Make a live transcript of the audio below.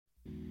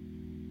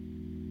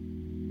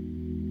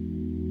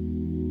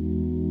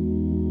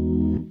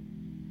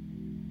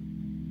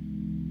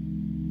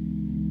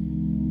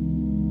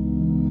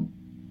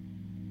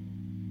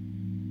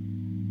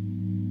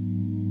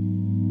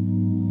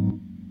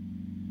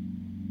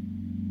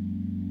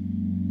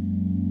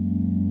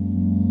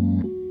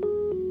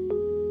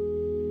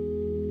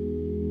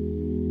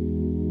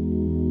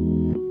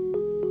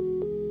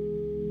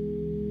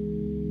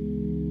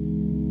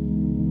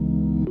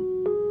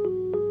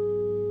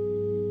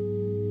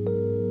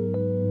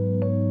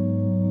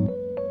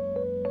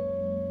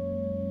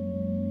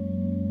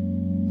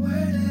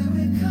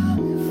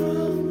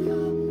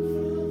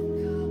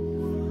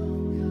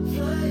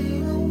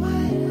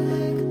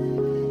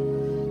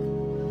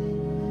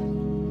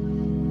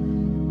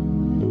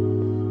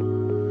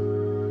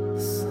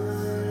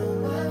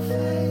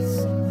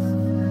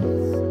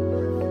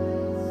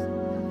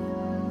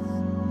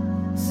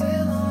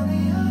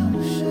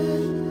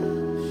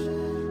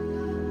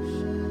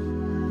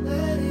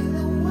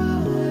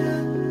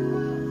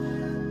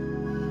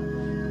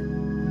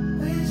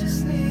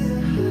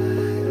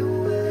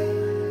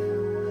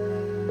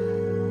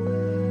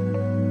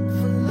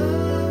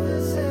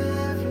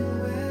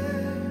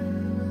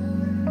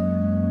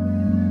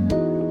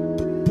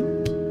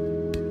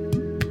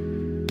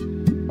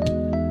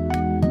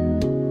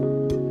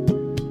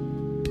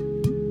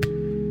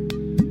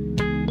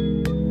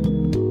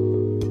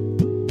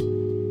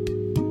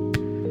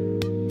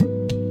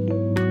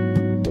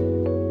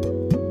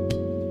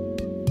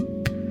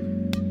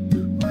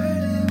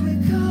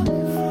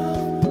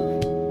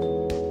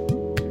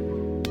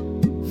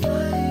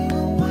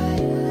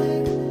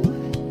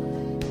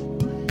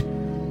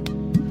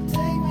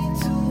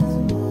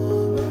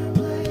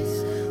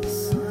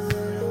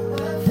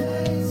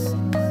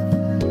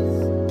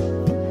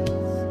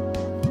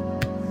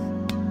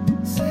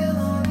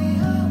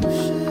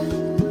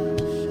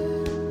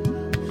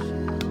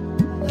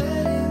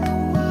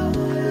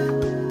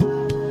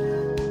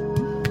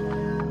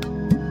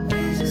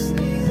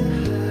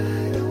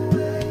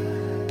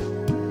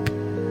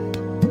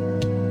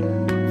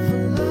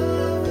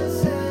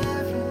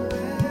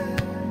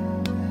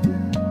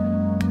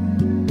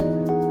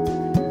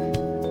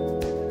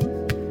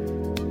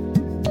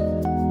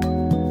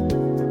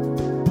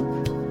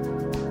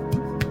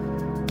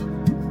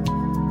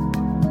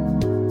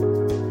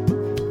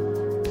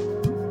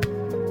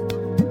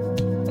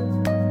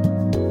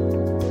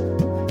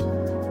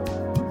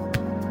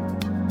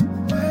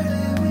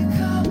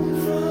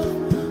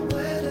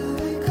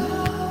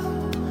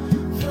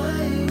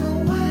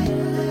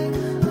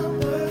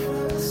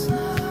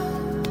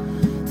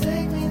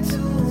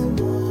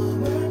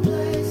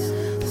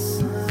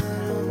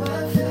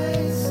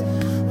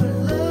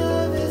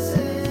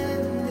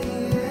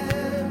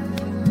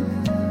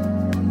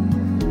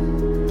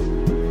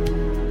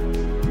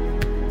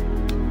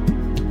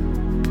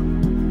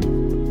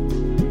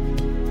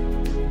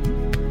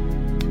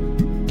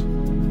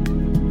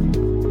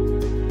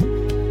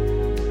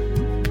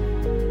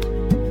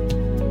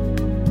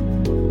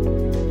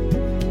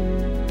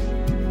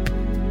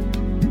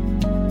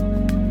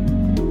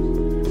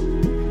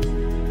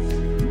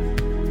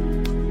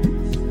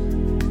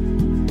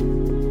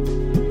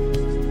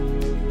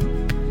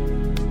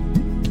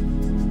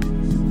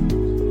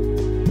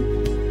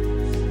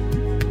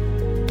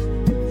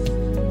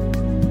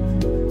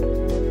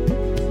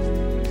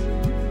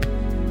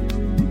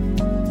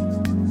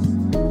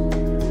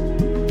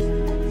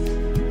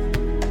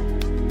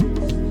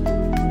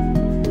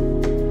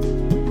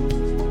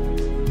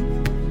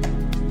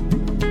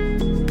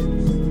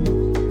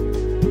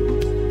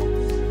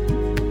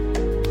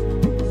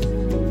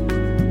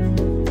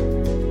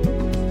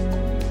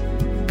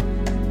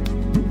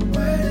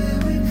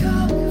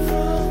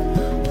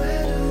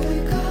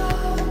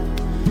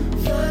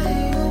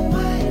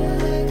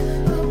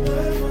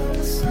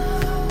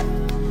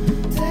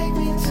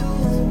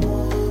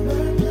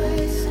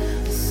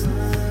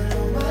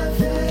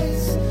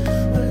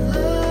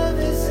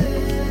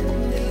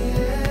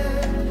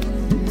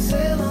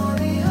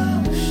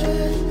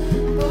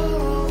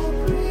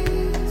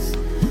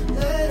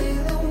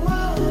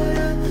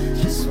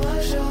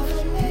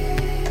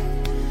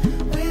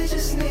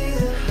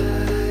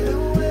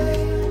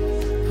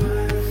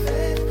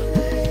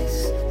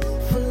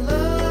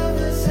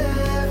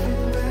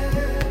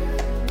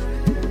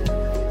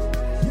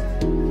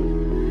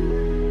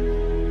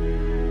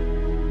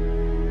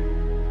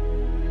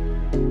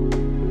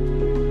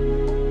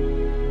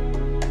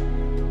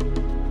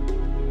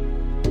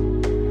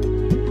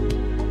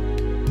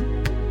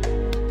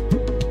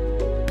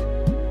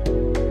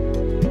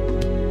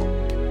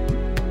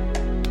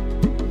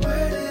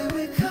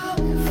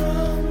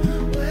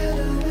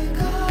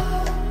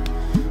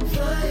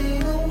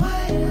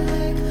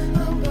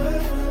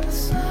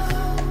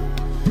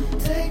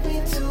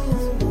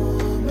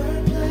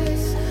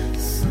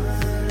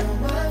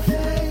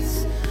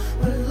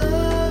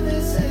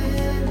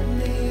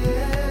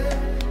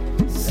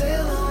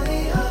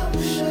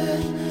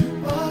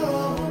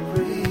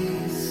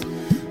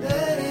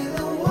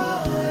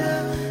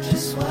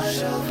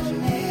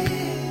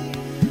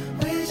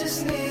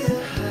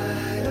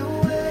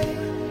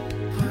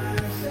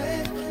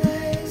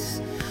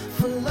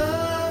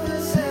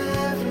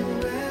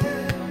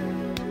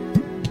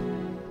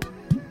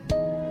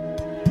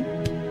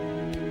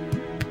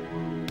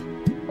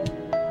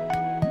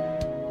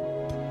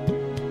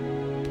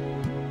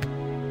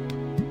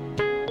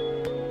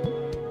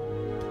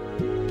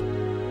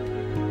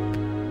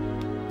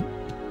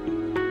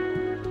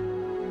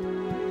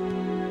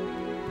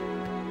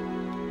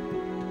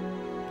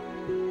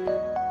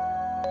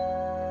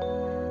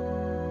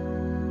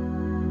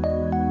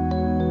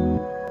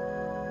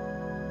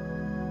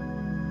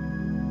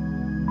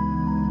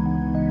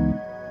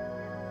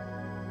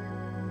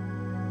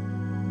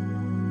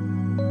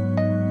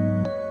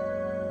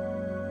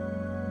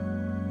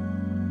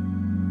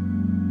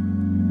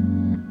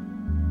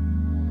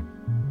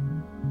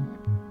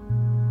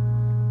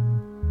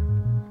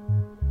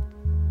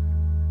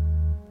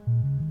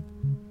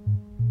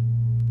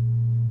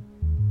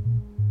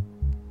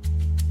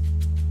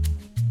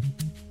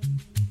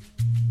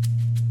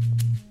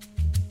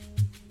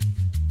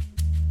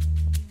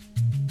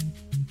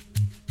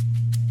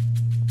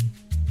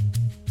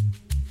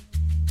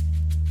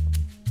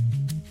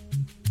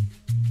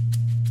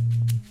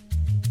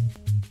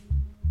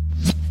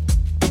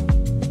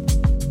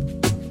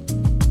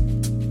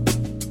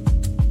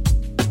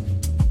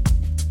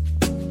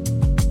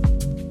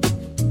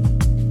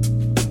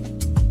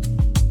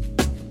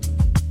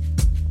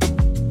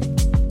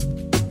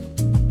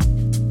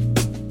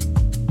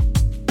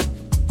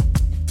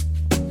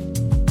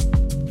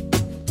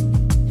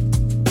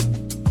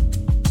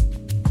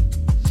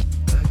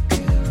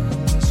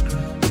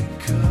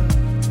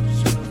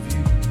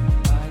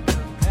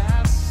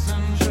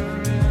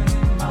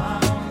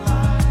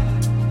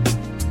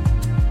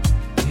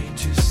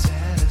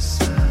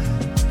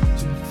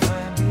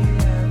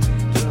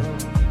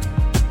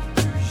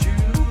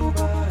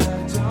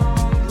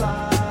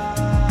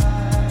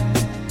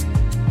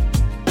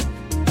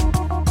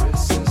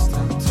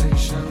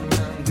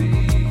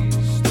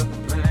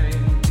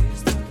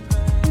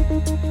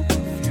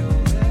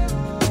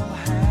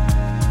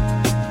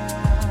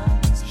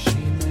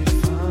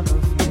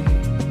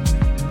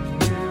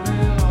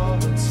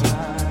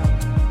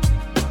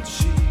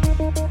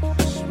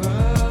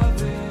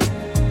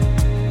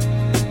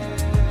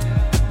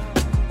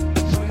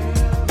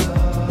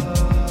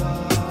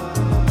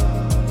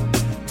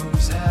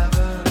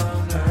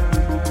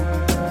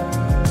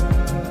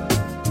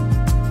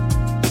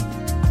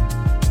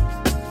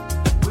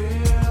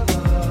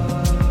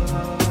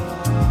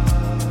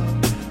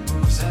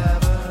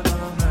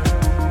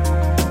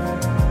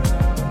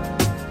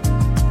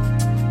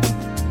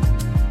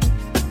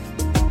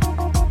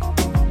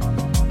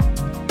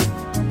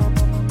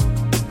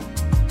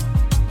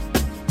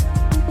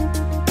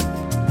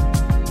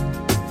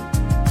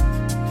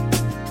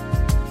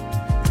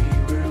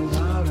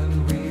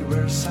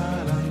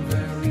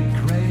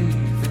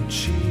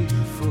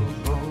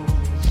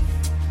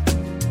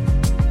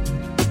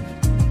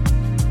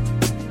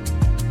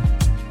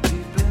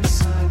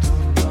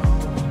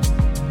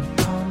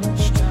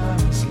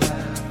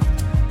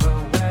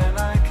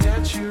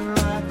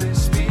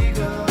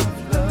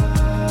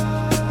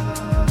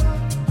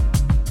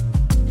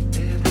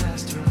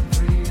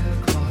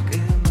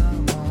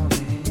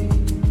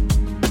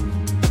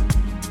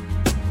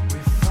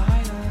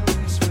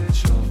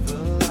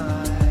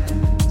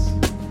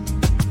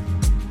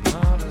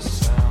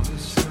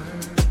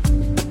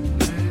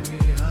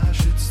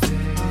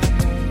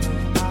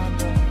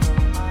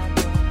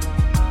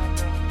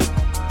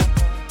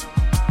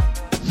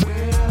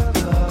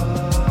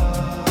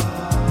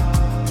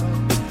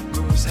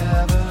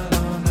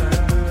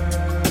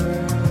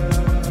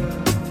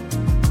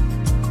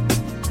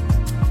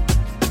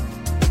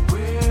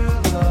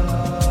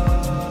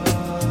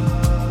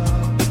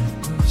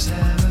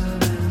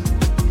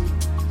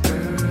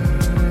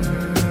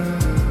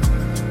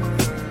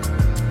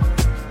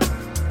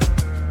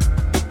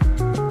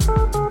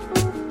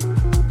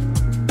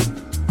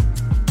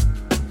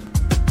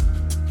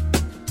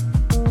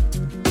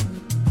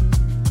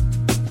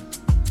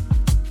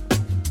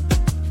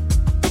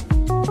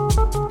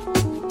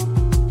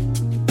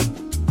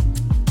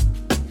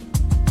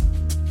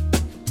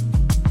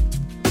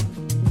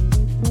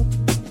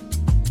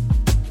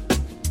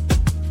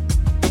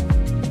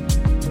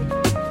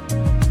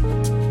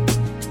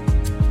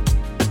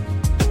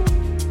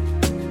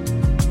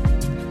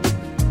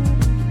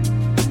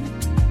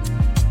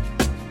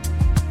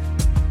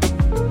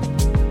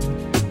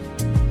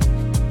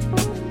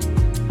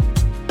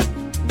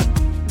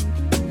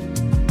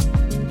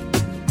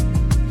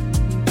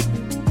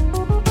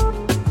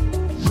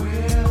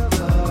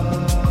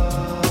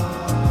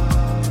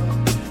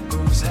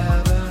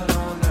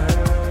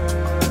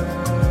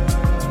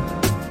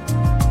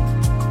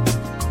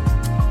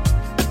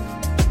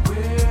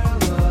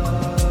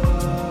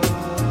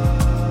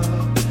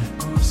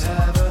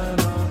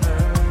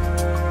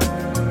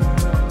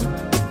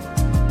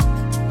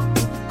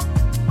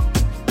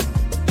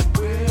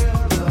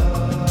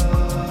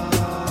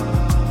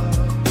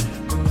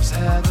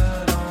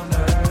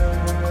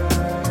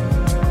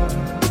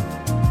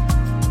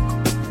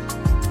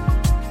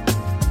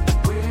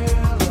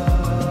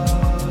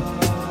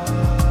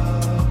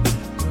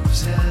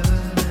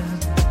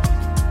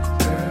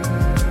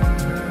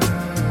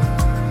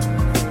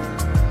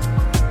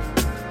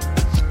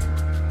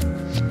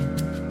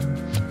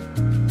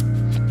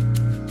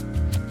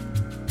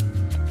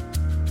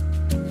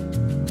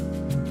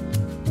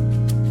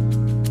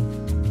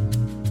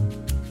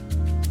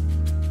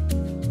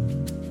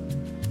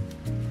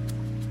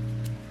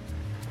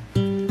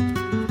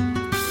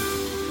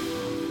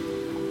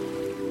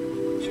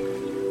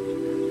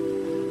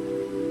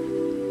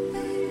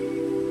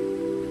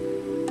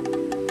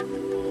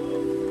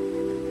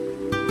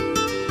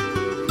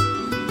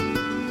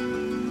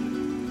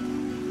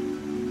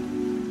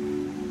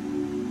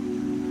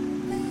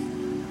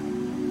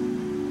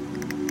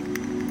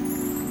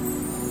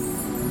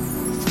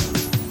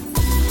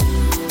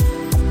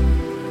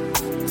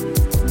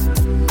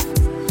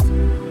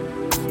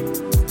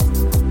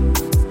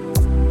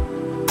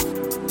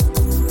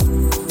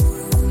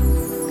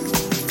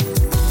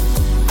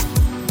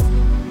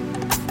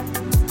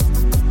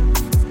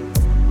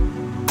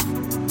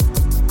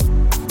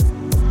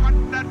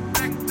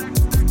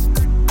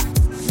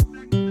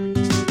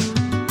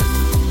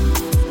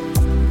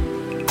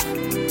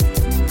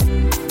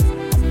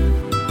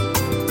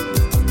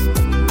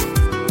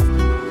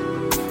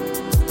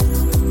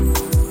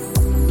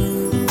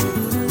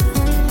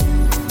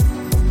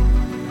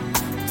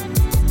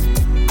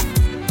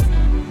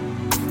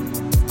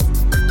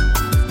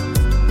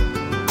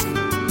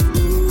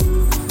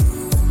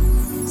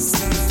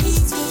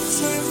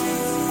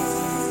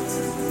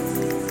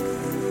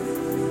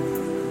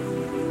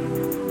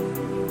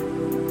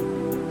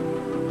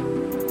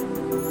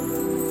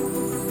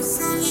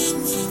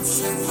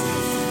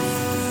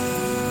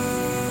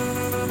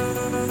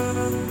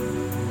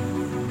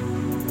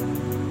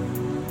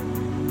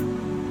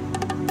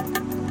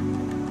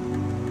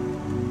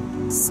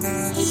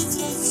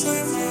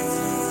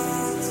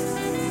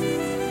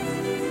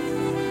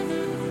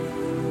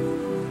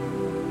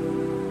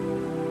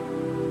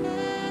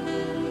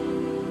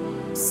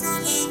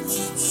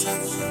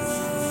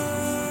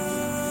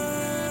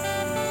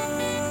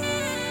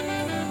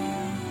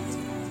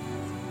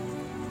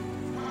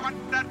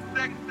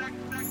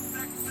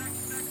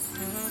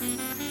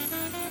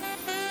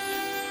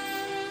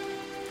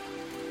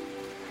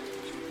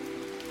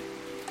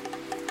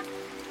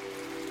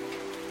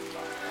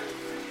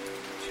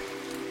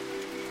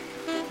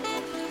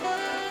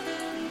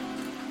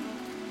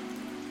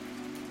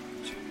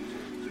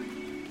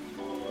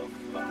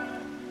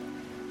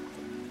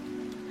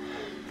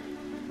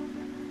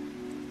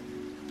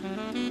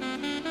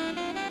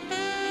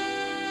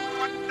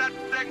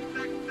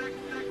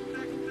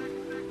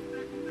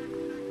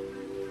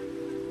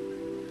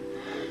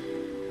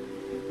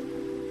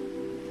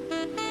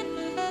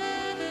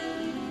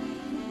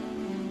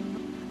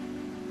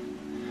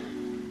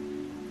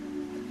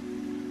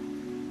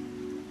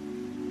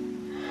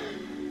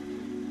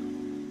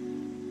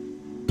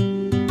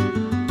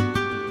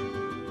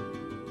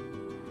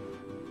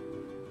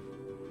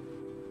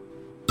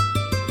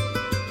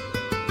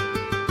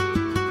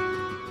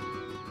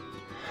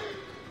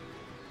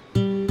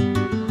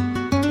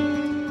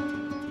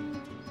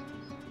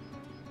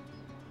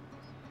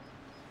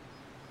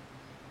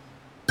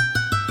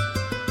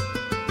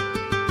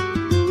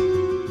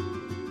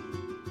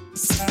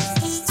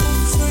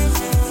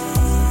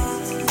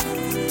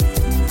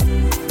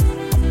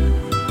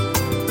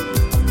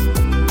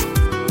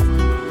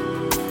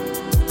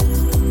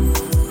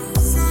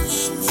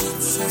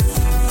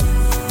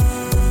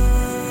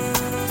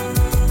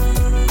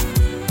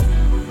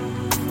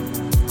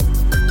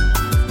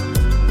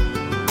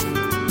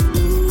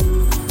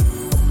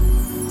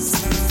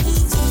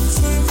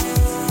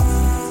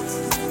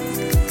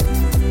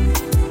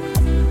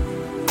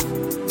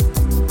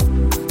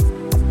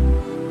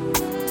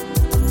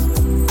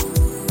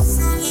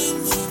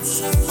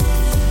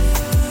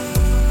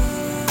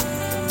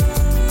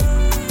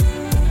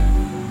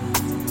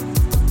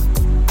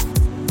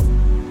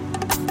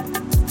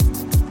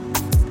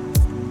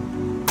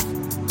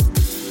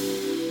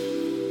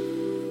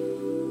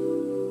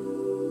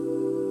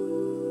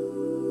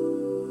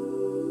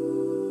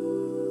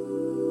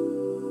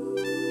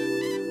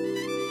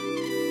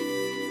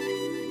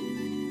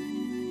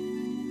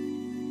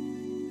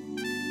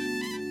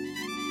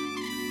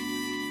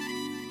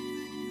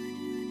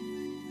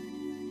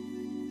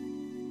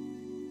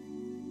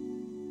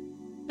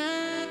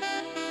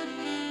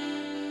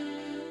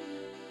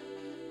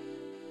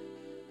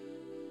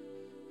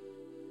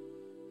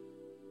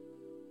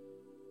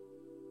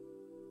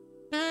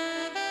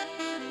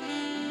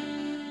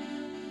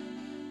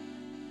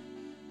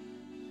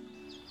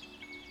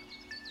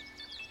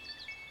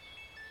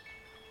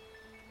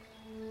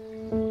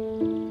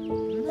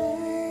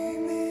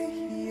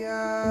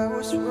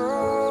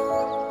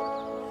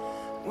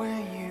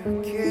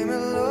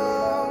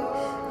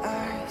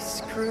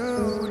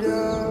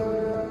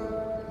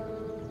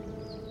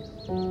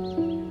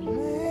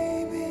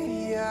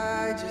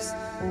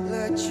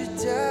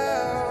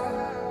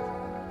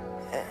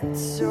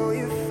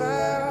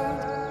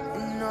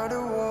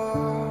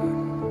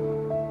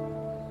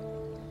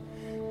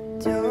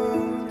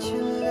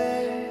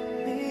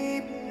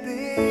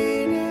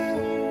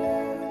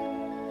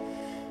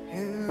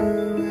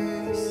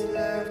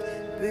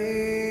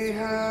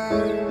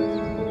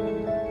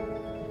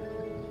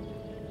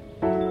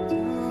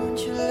Don't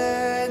you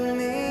let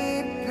me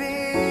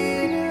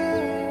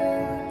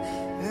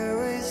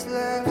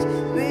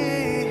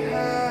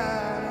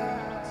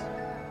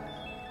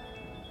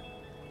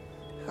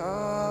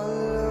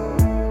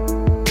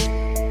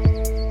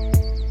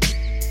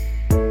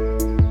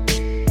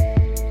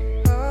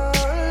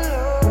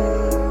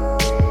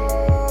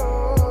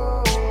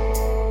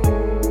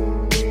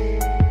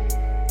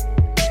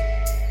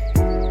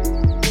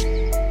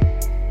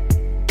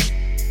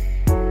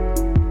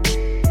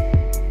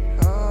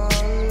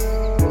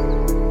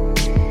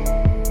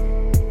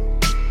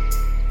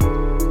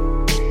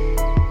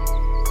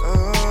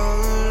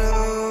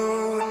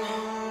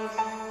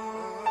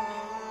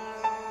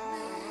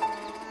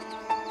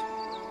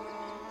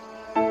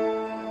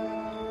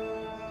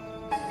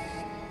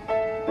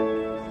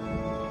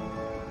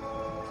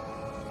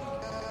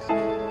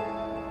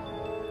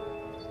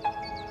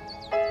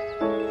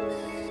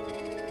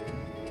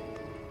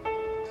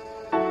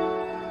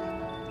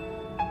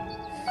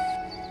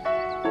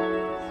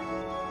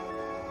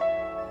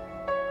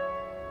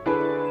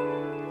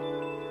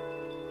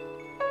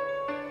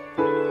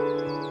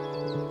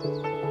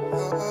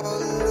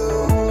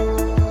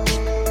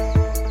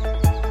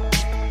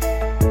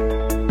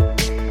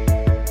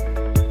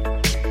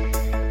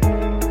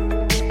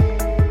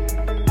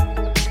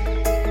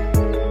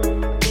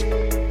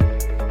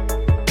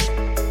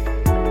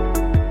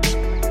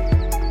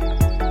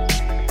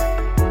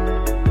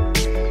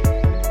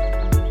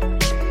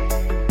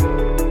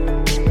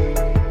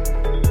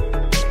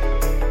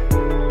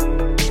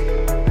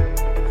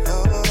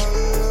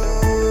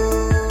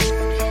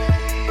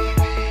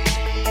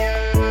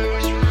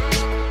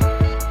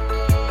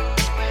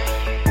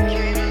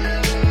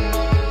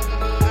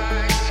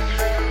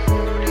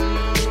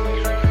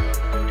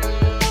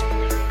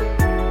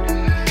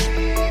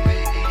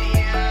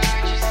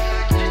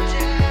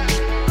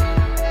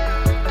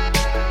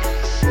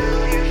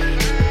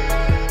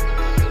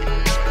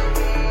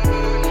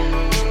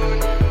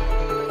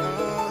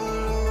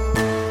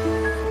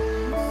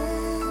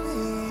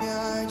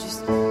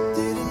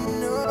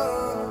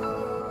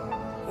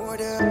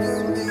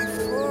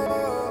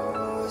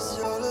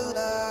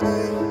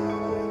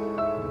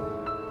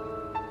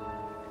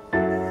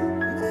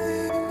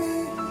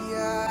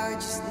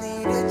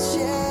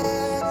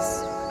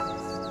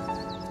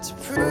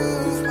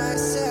prove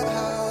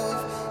myself.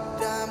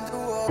 And I'm the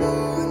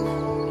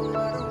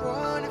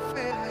one to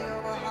fill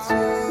your heart.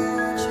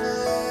 Don't you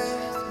let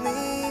me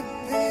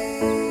be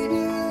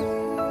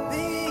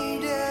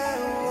the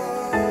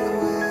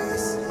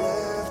always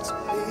left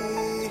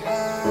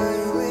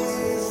behind,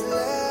 always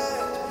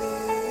left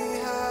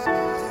behind.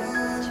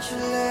 Don't you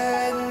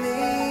let me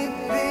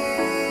be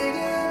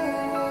the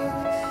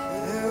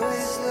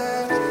always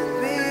left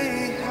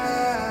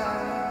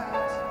behind,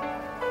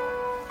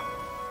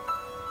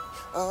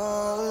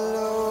 all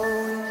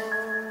alone.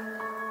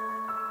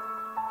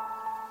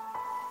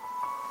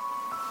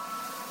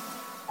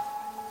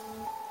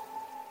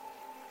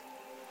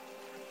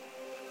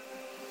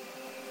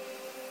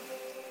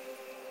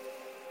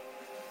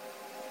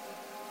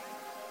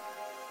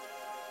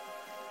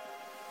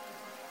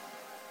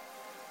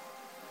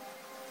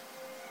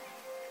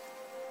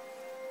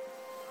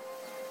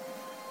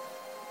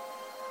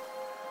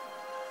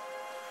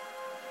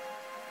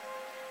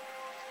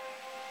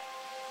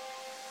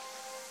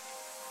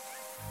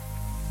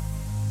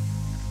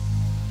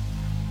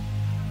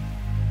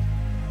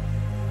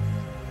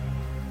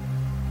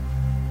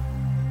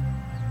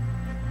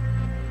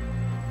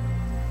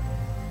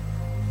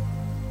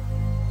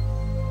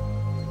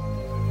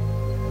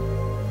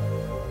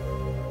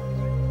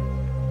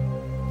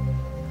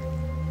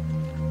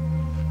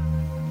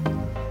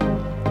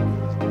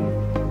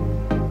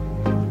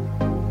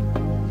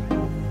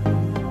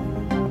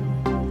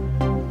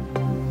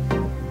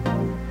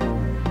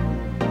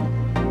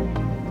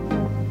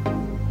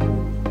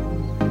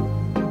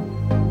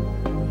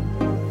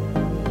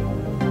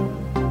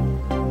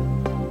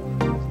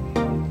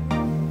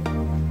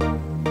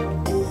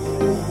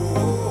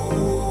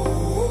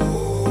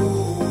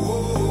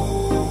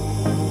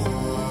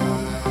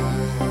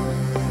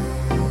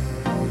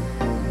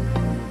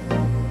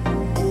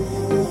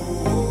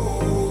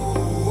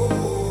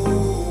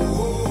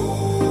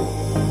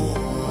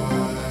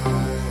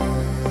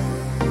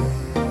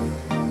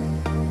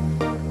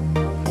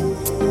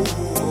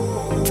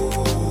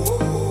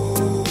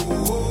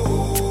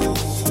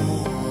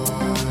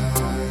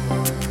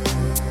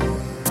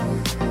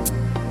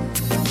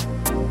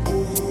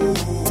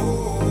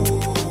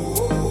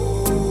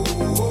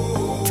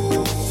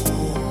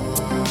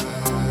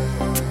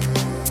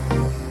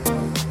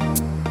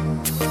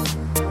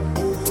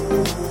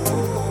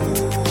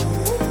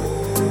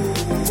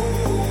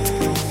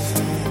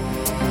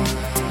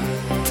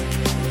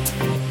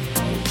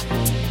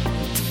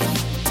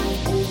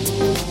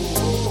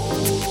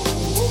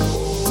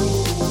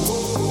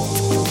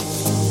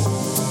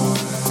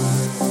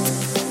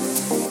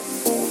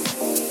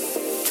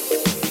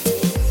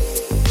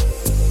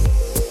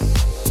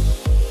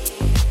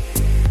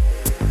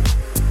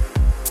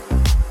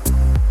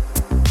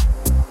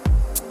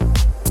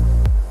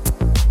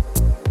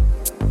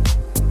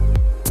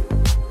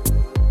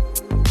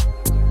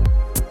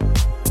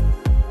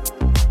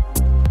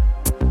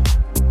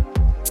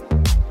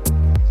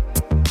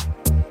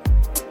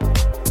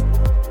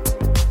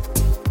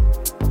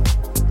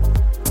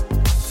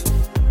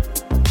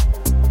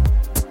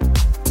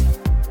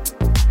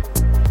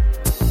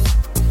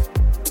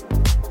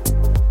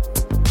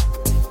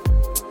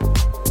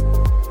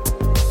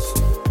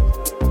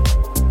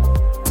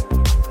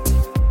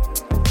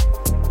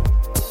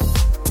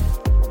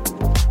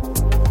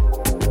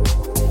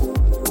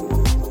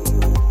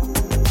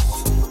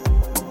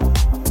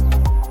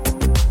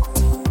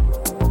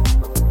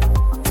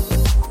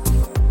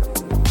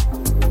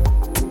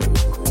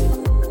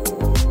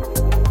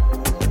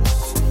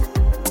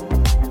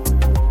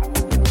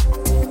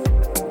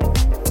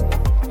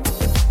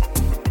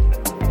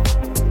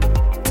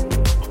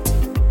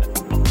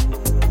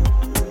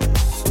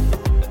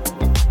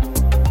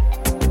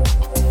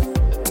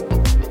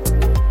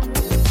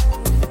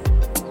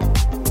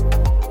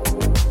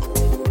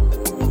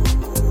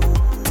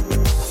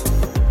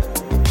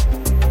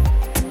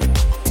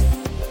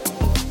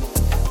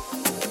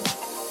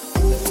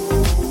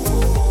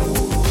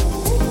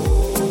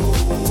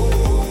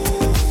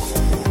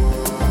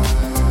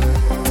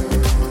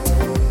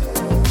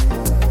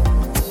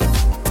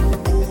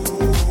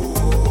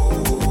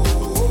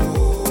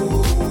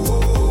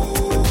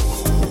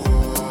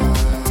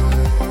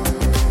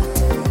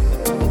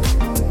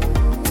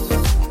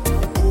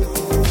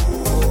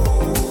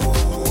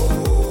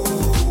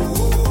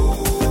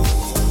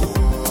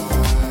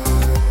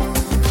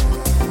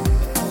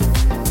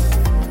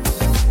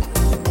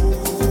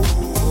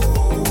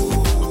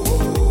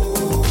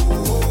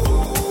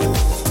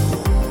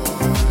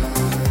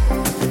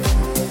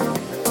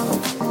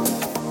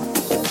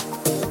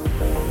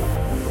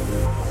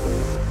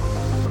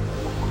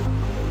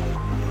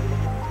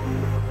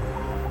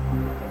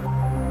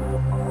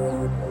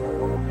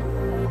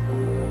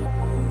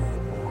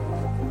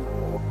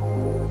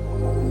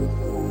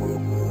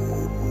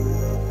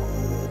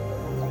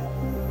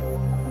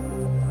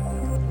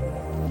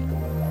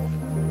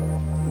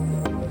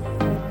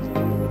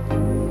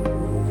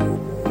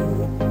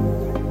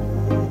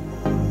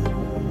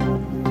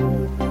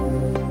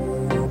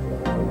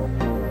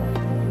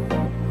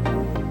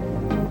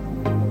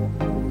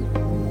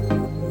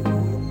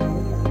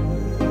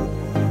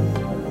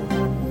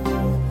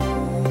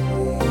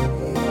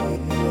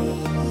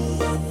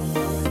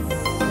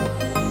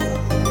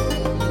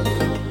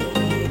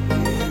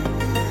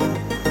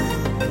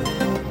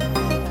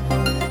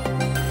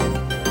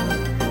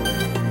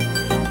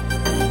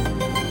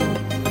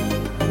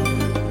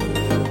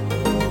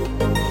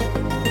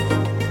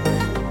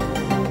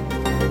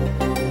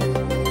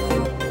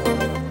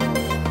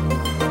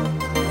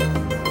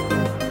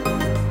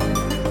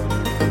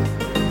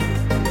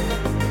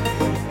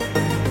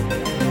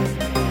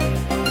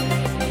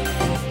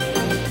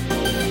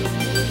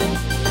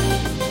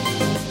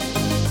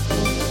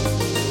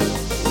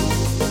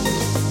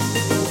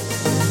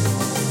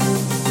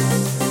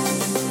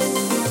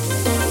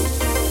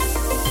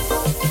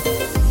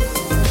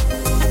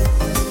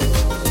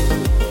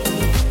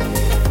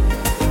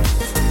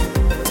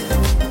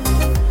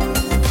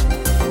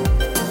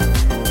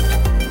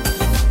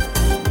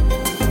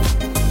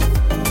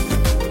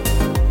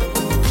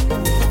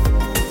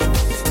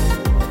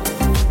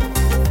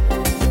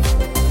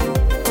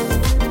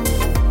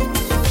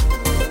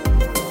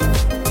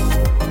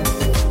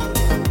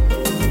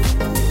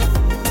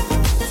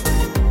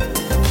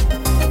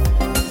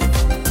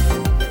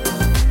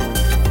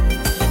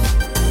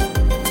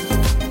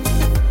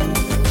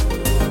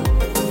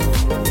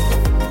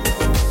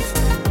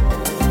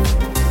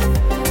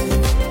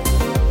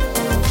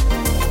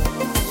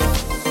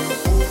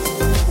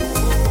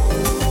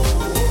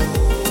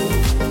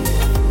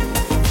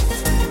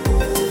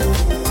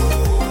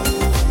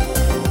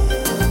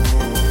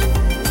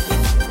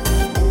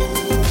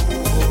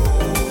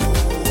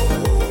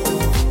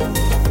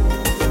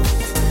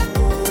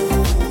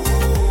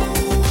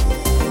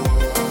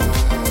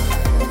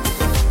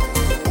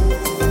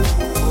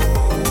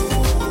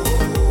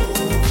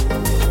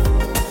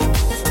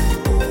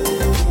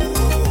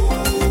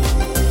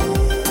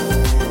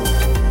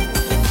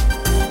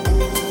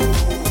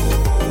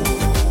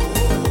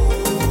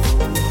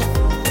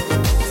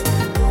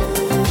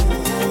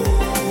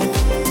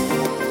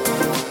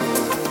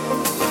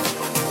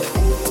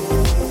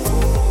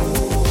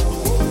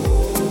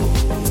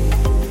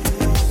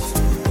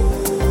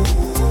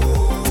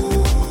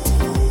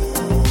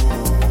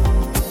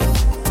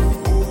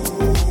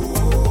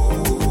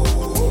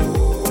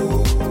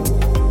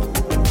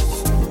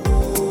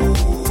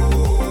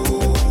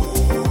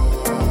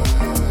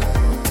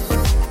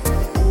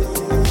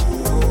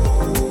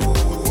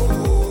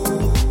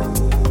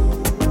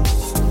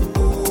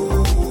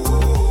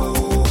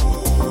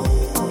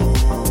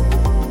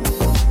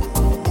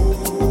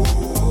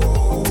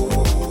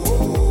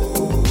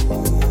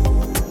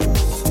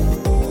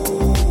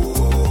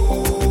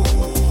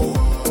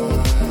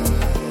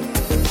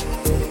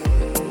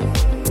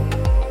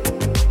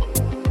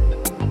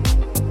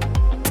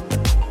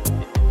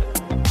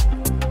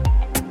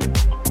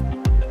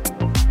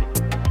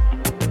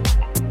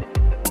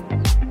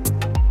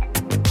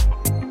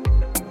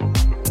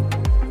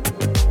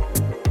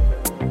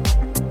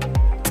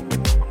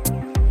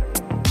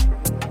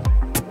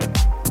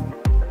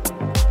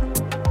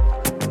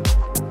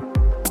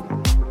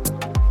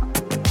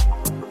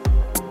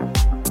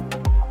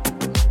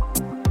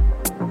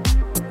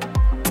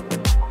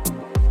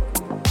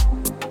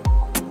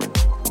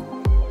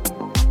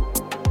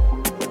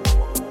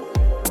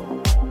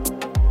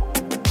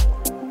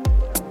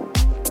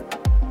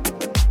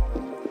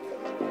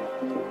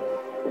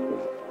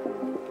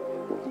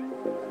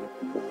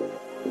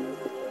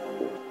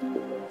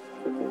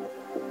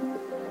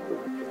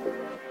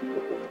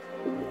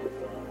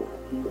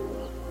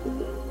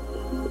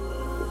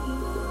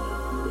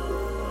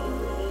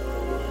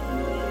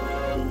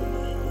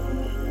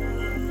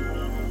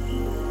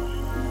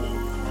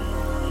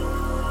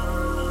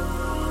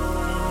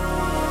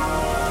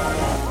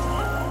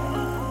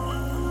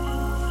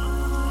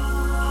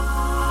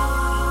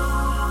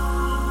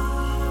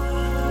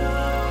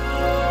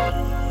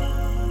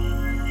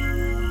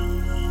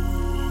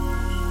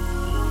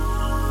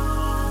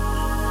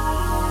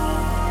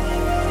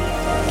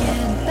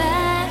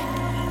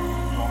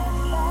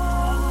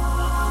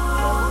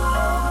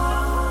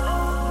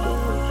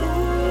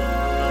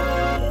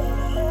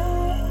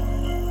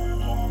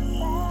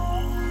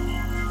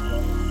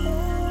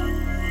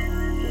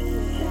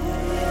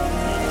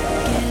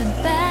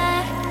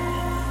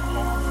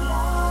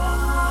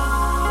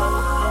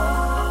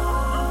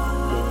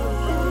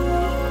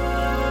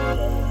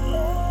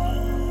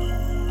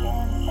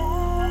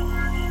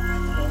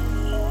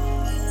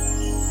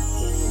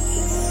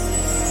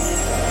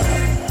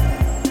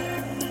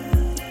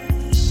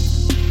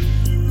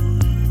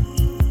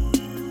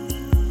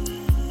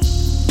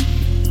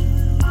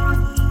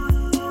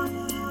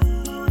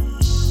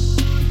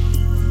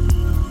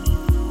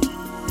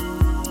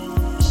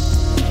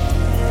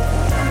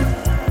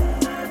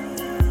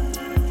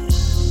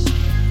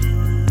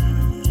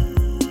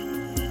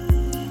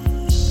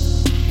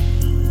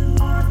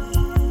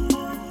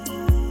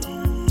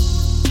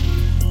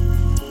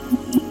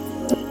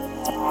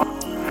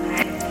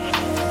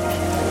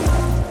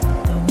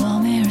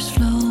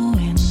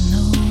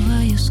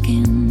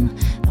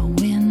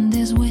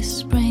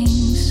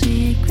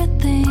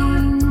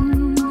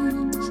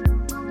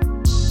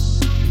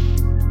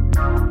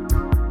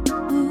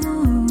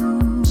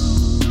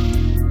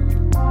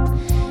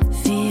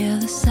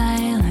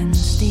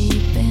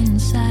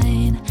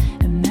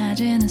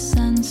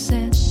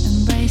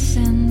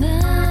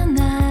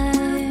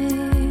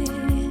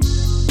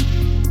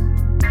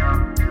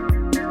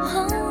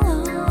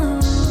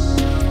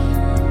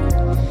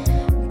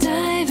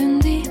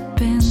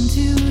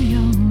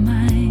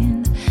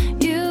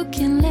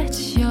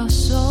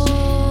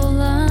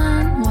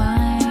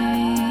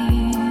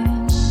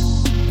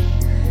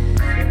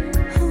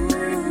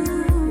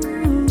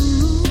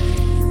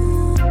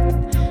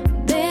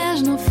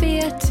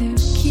 to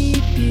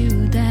keep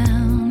you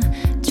down.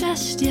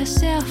 Trust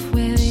yourself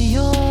with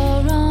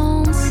your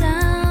own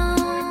sound.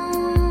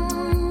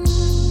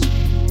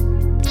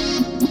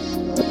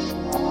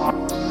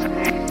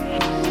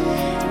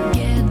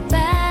 Get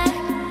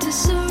back to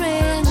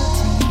serenity.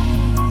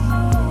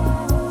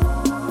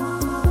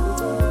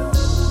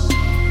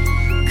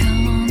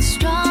 Come on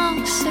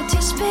strong, set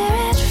your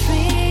spirit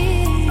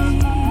free.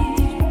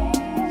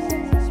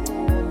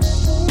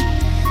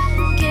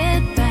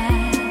 Get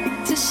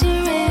back to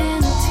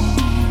serenity.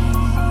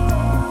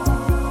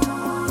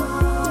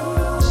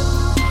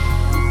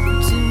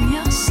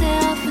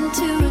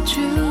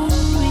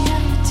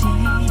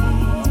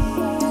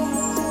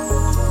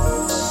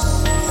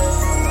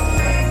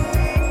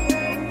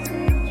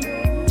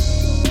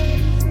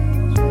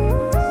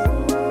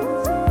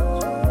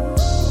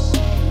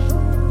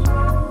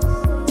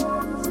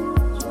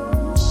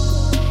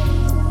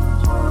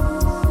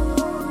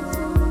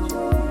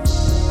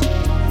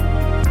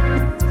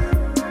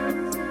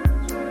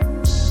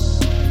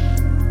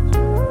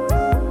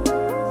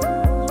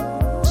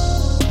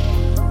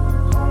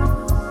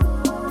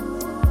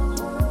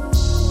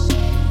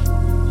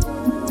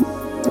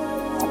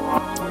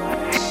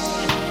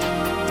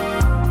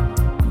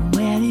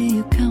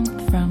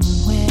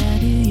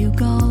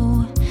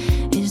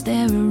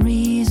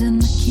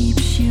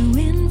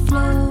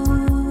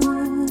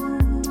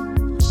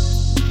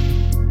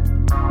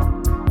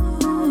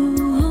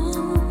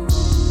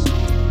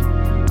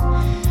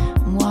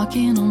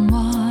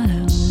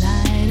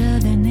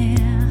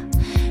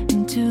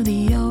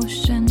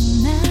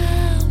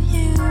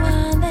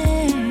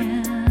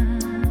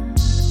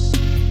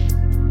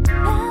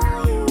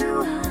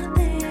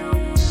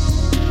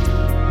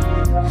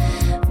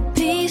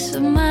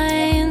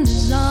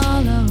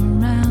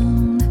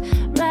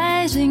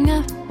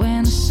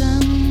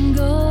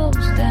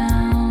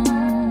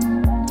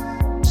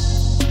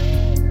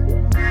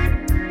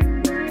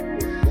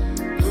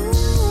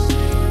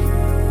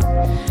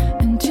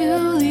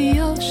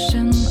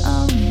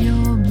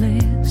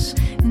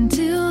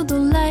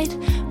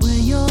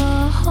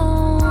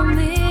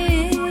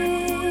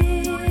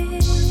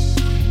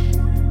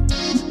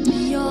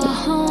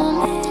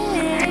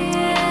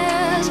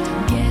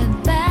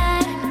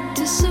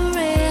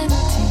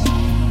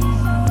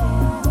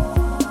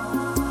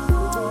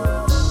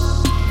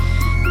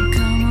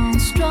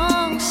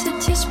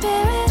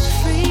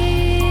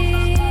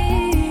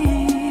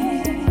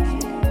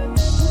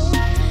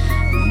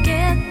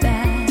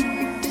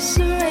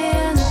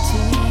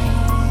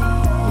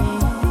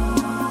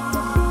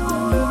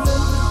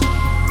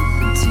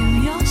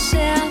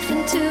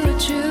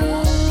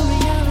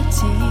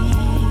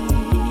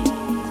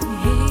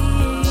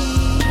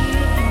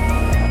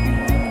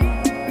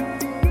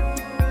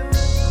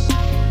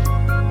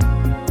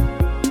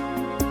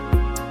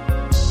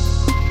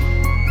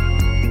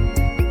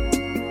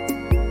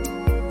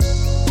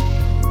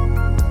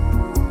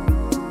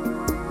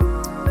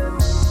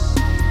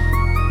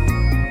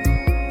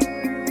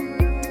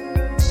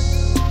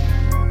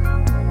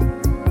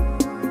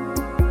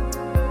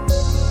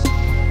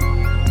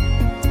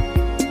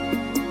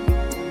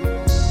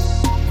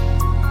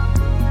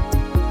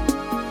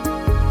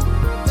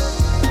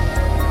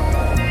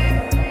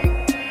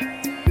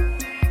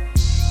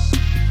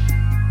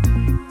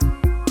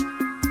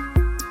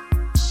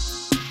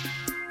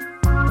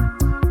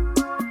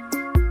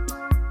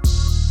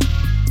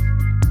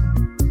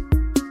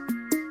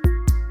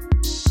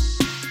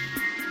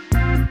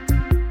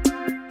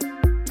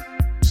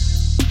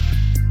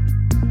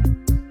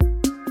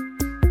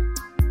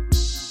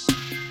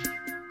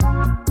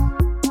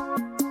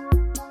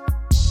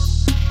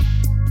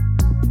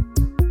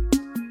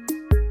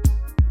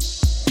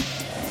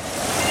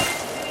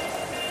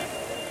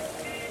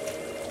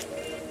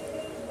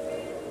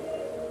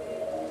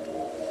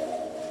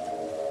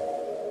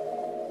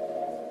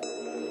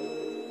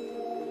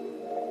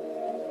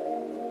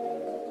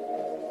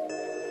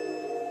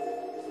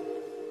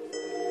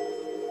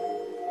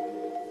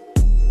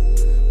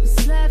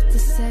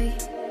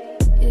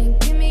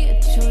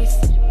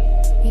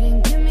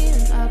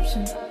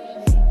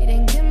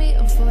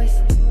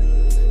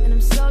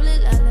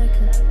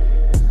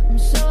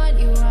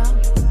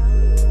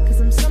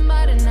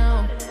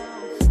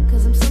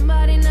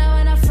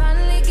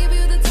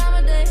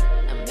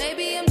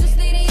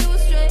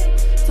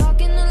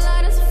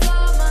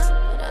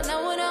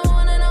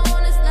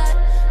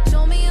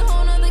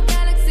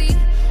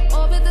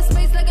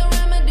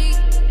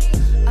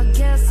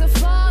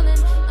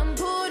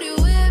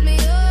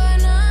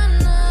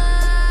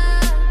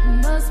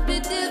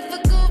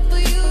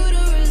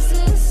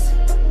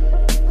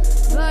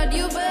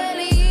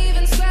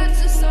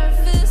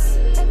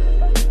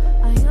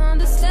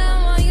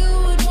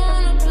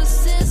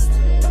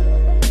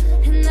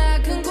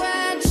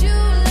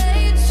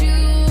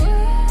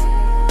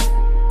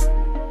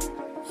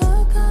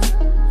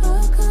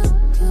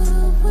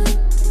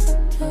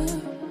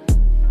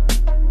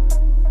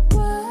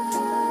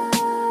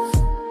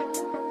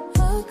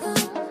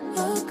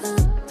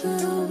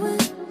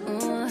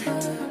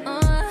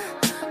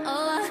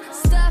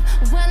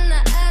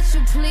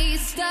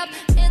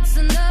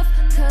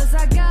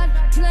 'cause I got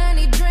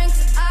plenty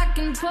drinks I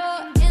can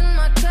pour in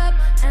my cup.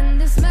 And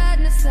this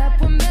madness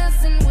up, we're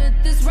messing with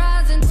this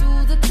rising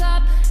to the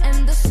top.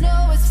 And the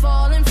snow is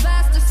falling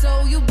faster,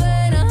 so you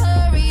better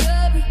hurry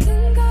up. We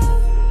can go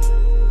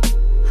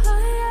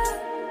higher,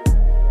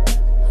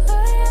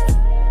 higher,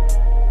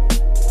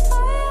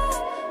 higher,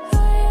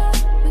 higher.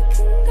 We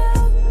can go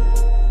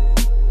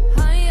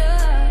higher,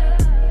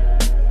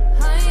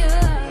 higher.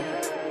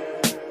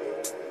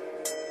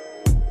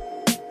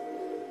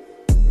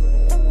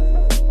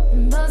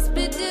 It must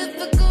be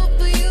difficult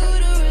for you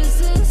to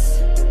resist,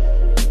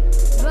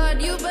 but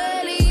you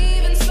barely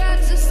even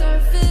scratch the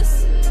surface.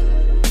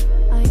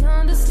 I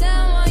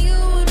understand why you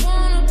would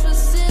wanna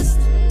persist,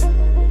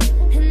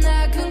 and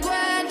I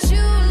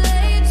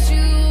congratulate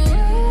you.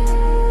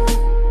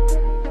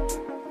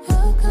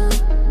 Welcome,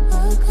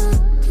 welcome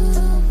to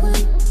the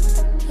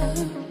winter.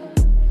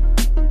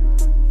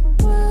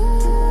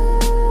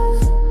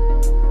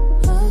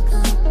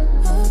 Welcome,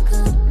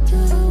 welcome to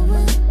the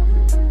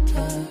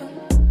winter.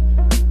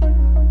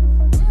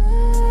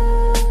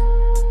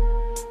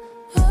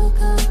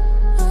 Welcome,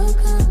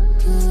 welcome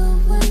to the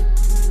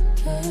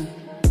winter.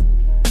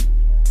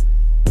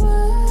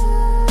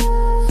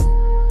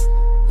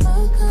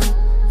 Welcome,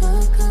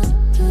 welcome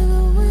to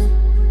the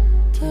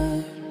winter.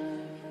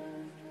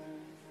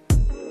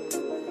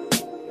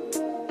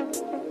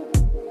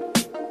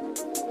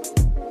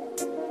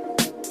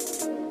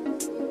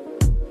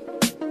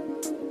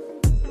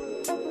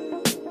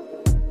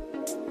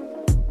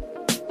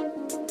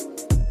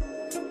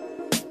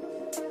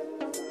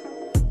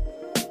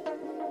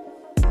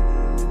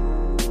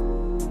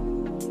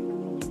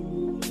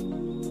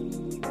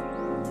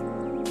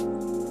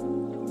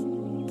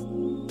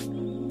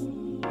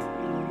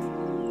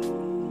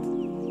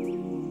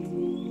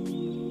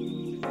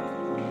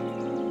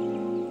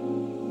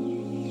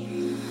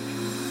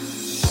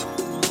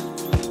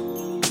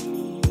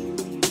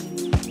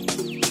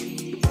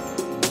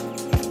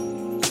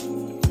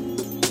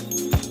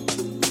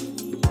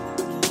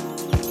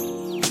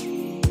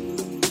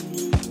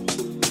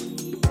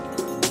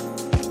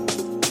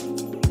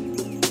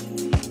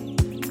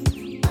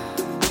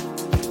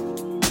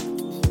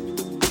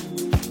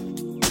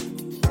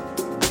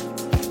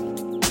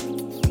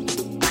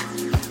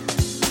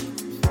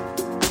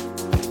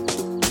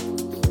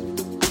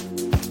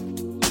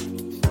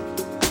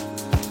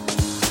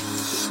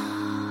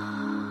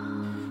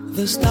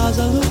 The stars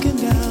are looking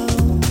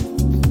down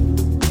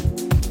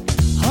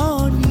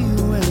on you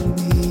and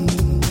me.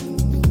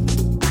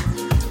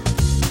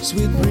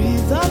 Sweet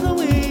breeze of the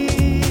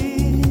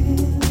wind,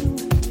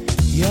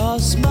 your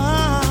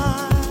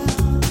smile,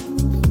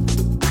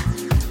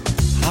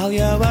 all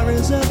your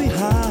worries are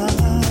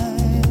behind.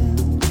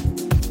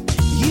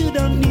 You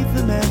don't need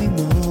them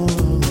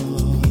anymore.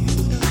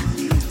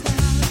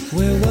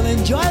 We will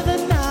enjoy the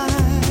night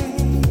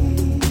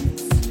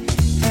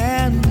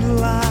and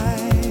life.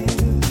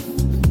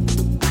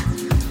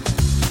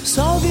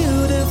 So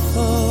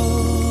beautiful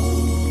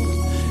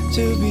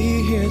to be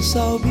here,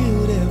 so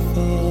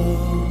beautiful.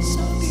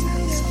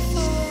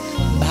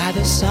 By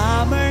the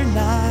summer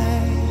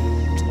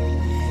night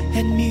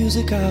and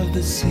music of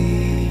the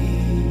sea.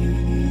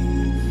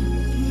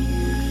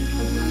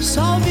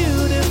 So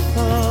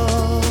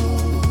beautiful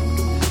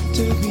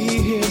to be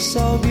here,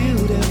 so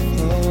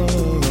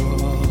beautiful.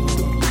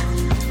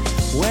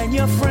 When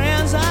your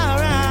friends are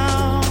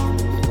around,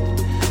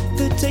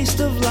 the taste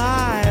of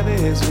life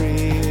is real.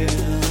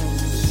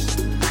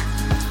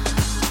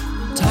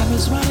 Time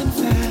is running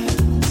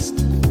fast.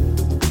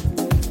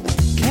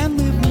 Can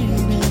we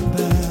bring it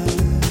back?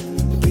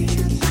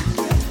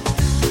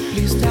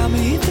 Please tell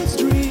me if it's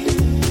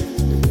real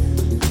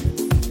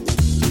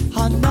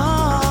or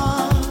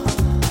not.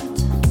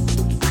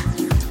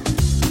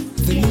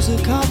 The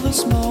music of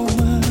this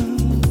moment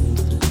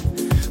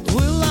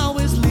will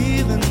always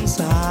live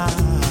inside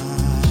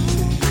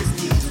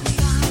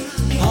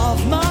of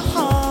my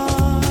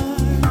heart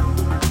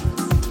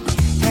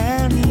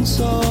and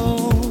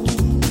soul.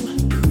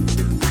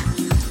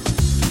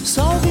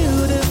 So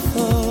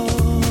beautiful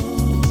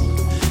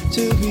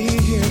to be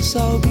here,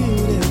 so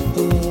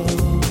beautiful.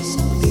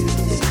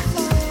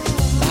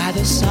 By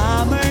the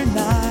summer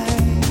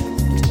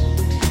night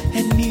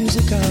and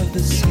music of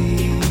the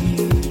sea.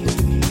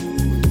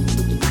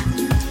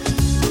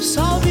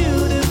 So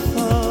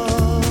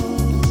beautiful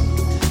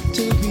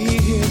to be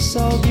here,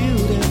 so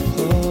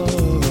beautiful.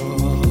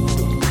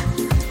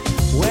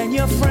 When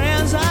your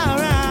friends are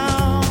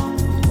around,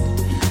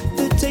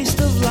 the taste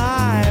of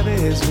life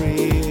is real.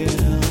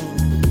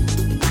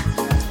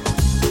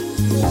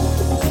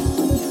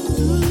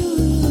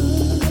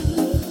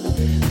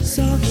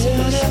 So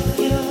beautiful.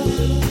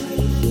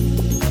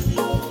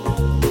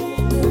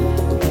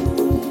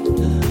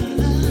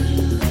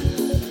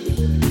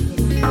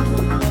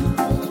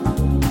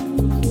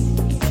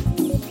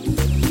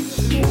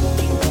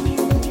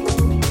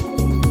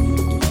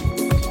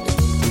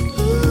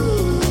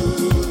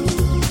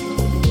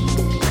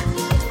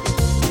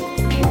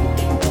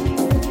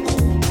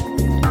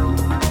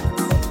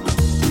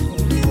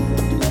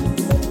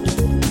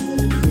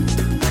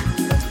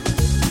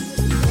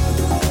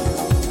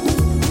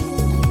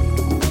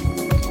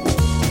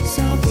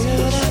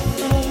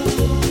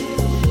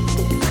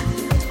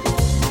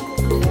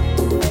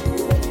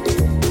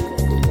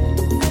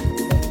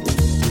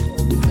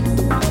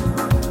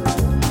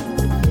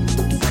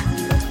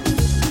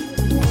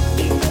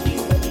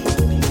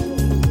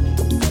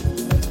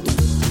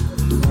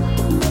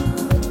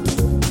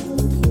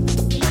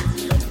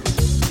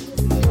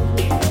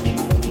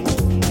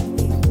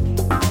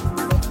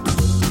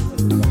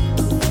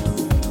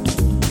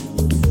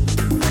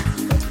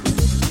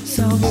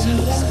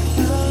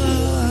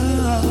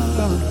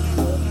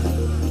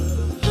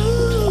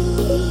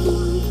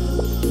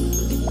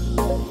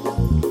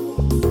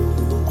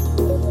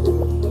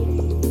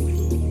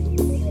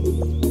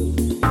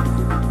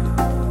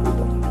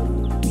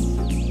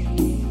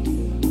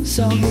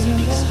 so beautiful.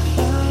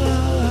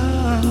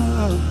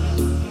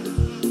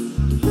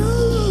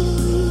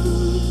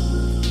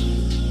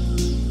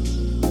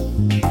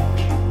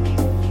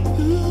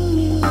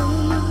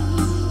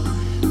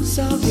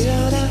 So beautiful.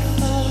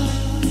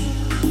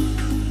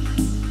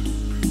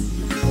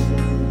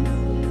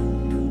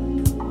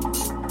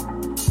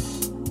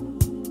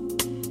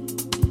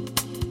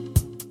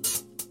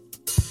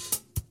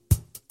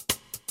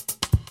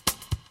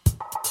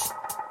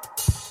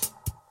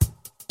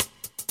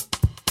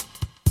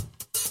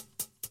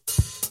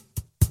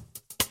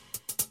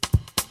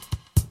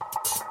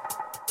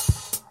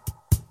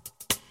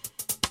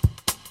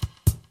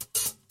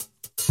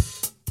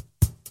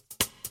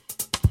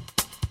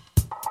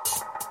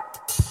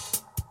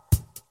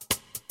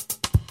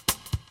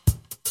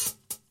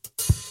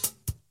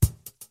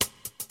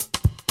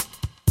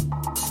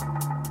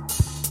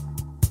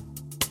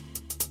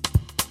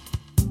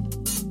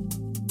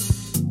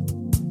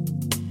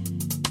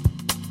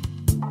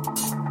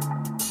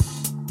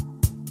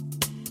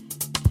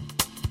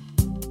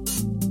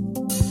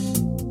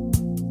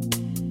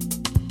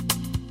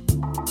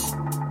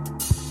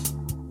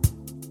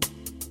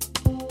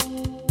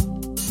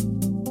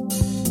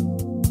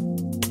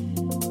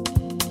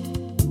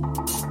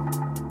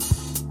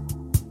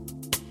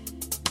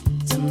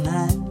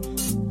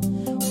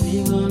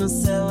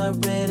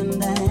 Celebrate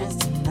and dance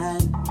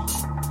tonight.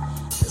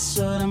 Let's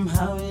show them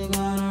how we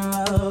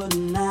gonna roll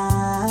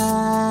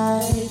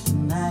tonight,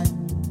 tonight,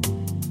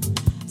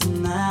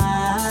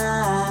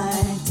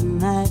 tonight,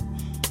 tonight,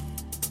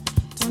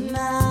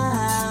 tonight,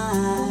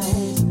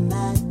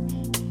 tonight,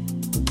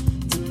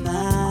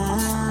 tonight.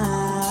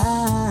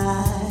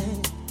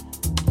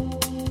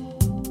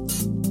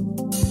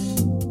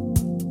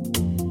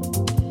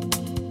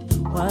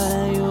 What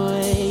are you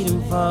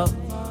waiting for?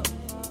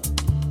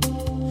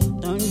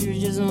 You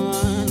just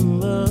wanna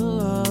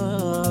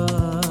move,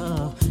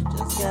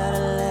 just gotta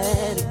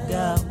let it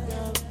go,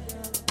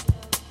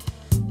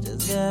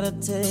 just gotta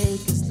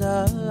take it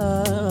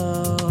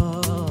slow.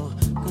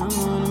 Come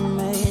on and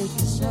make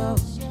it show.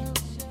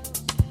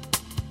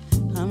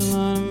 I'm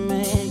gonna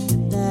make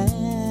it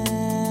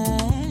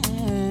dance,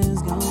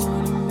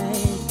 gonna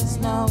make it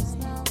snow.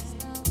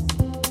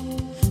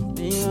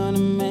 We gonna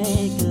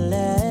make it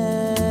last.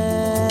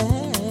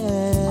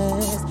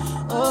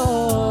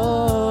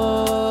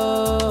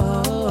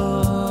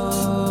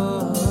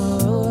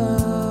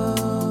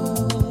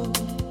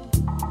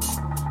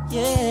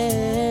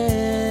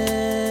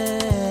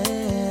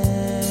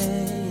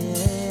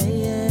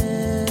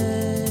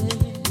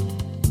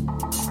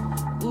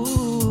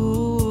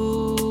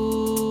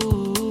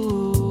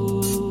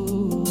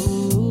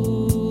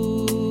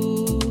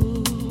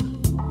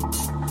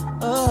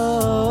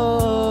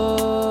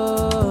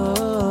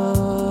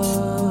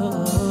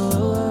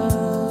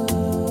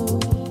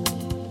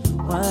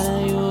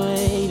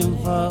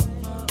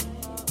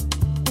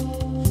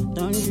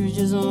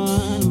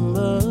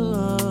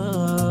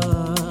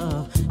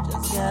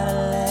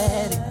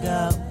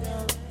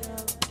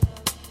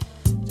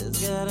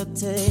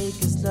 Take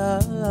it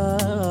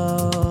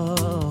slow.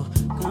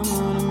 Come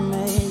on and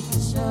make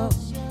it show.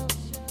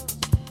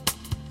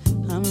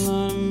 I'm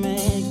gonna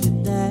make it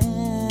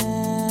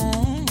dance.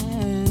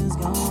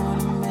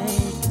 Gonna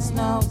make it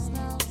snow.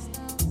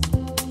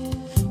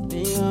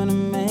 We gonna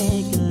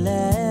make it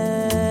last.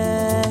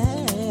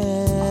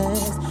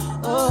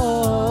 Oh,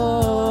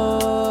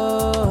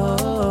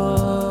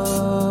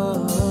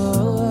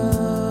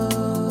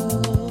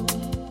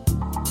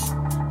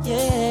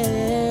 yeah.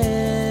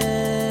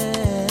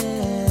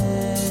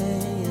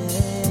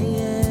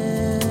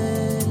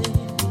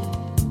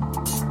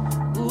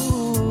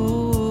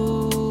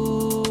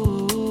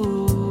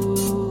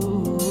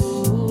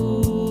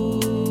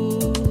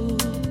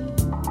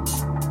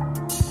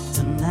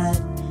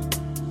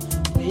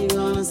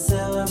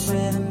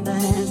 Celebrate and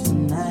dance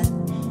tonight.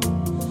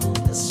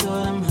 Let's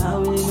show them how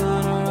we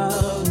gonna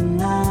roll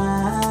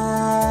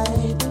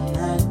tonight,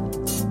 tonight,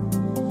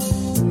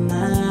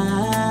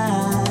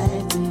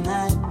 tonight,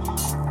 tonight,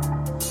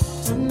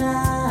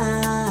 tonight,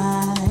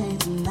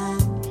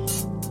 tonight,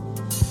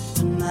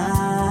 tonight,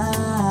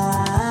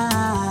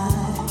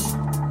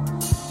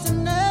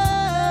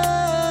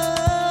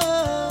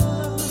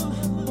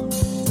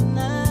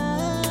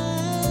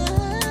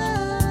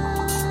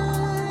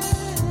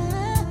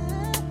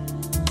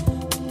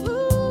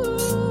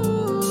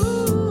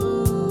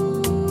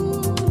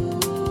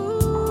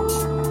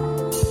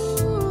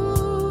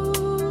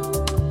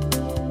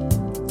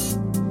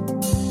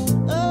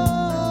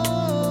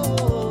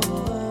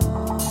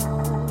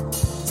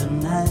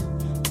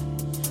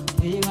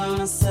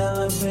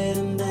 celebrate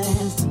and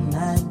dance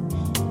tonight.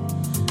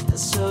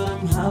 Let's show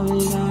them how we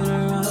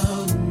gonna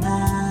roll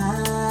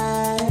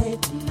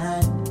tonight,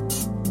 tonight,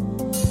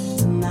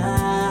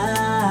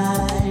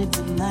 tonight,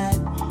 tonight,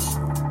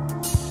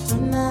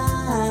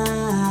 tonight,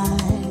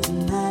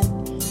 tonight,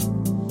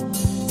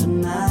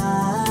 tonight.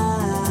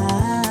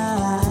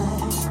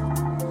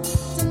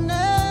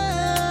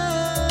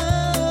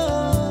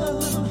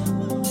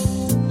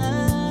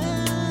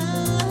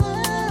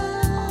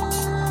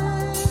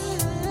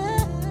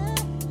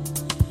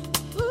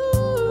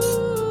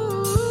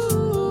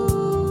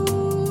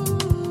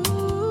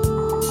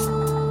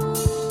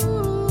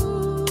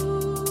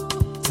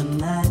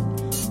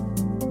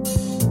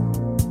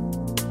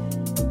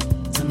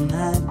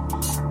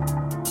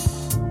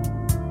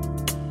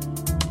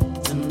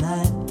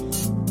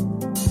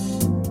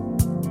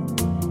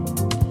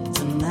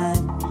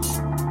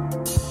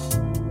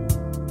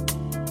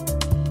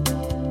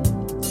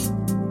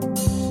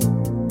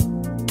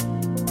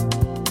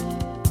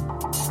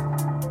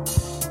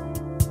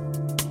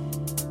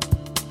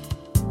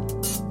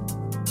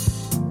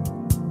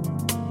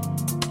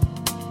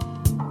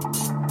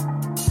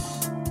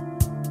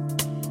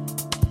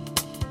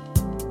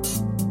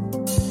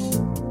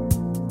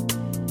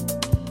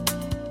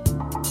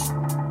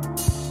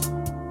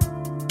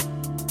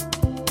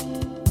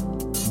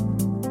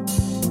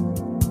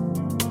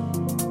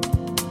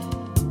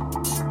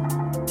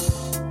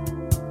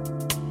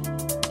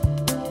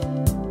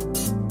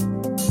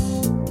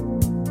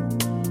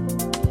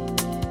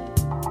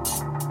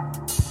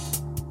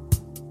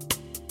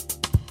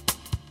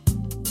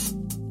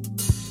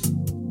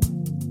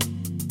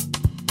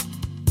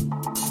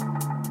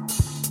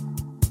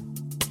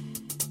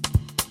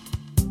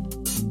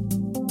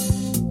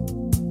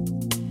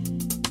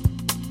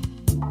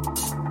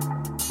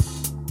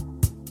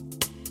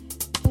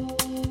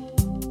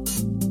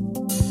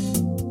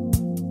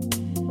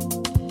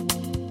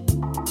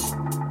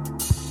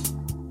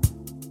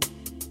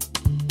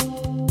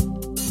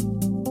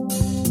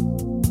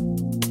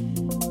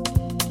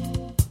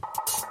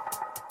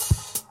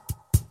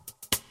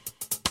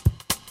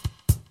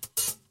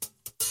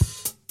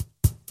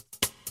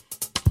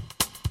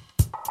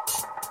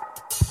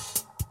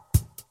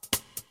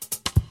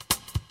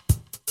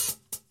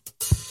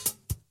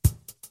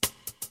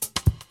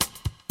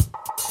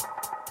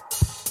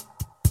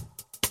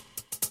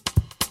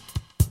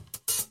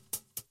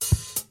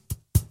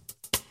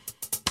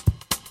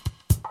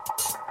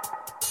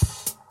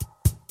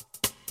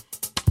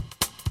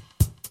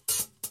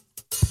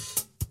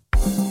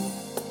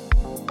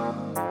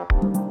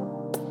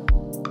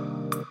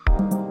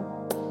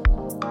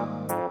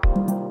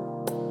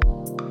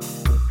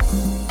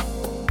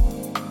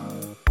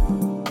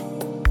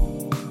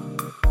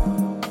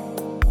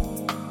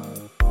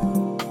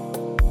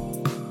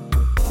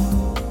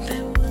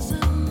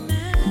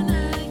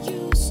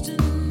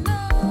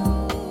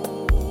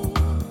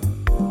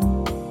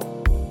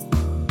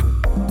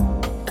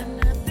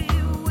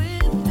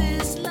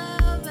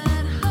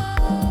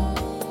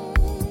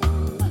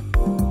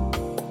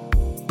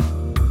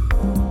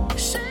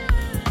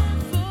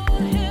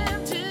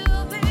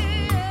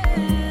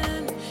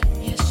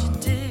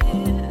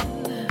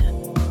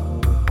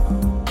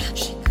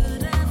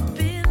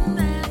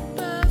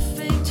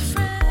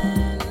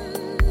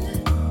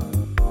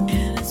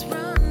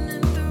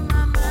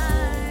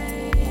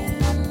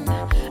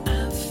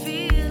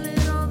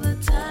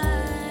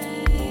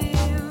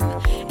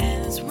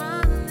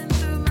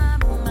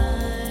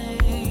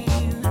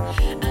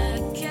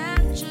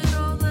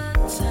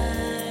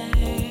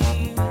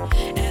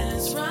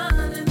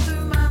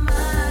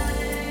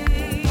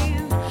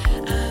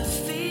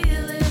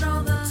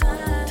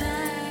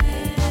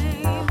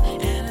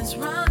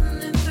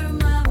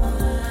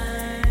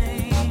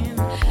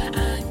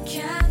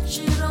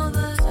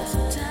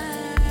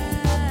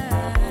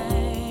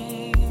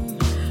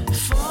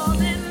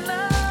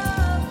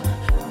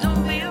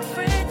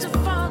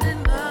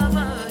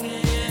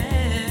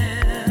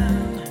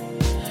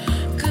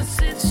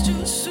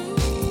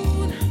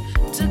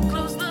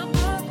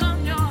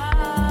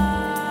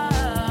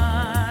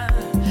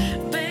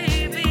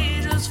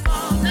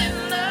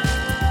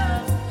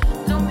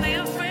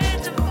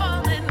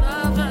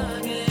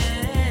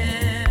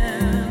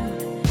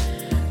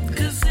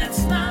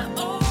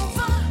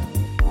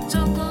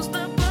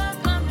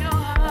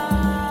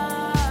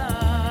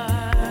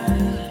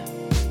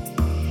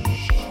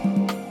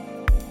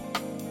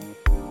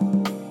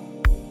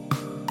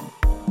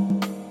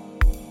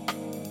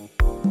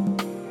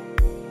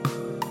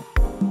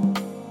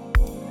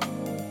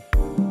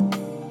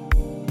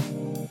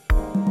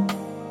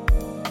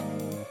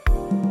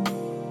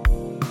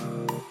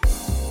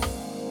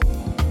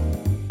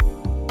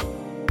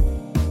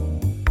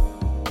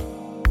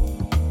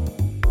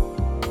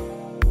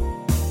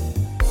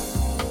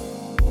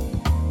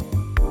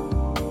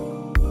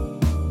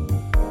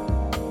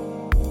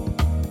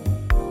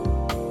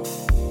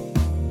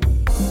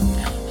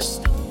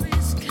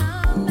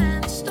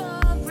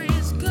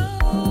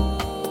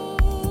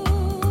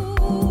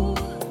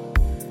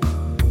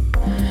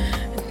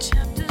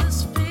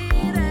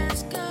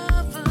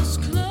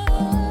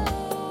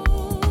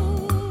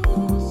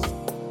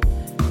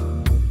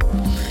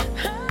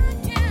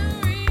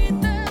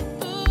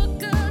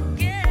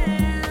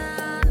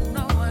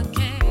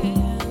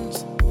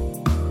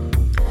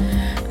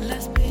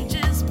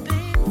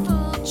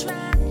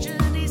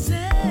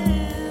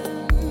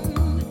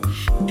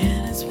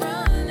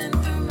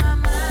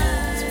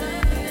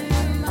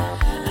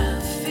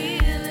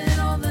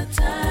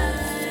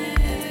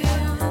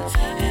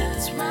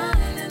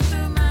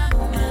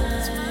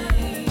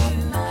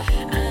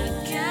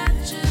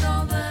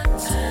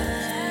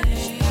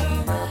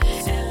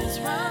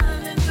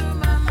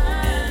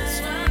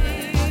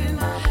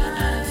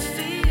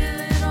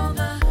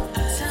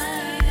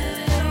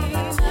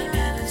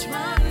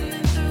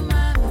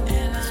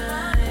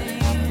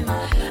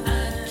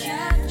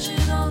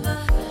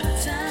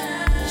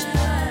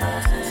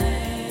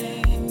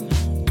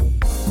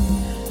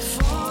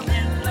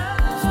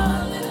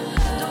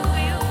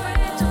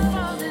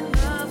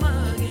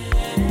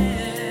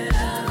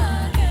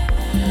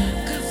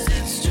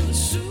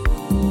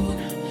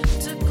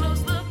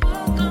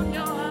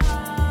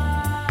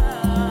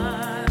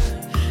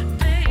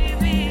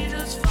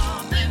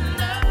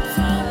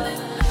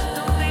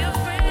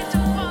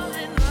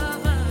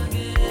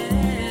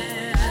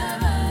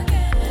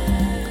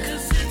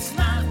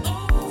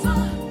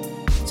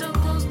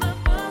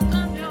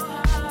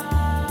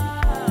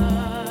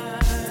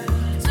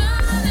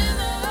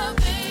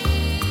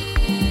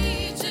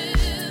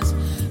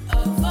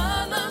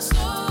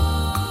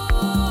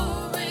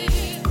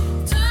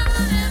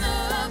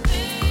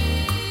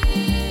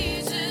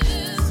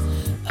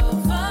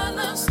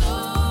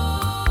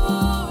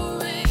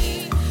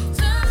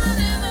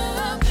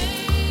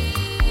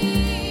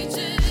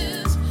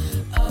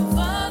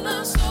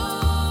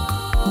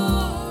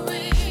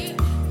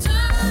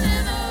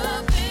 turning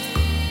the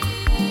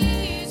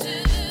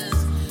pages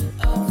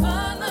of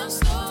our love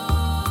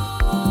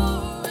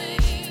story,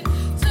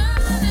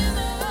 turning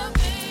the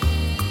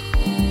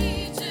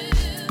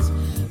pages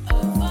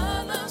of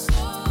our love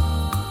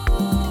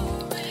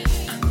story.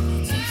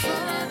 To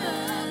find the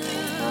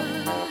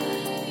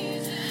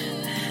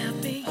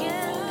happy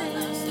ending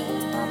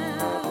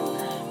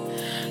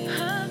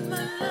of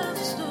my love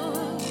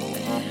story,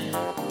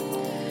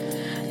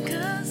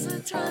 'cause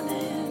it's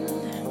running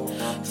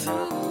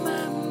through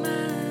my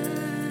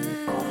mind,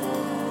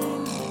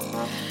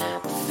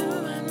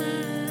 through my mind.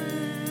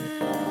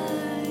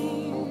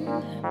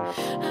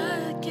 I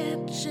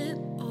catch it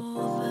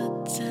all the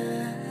time.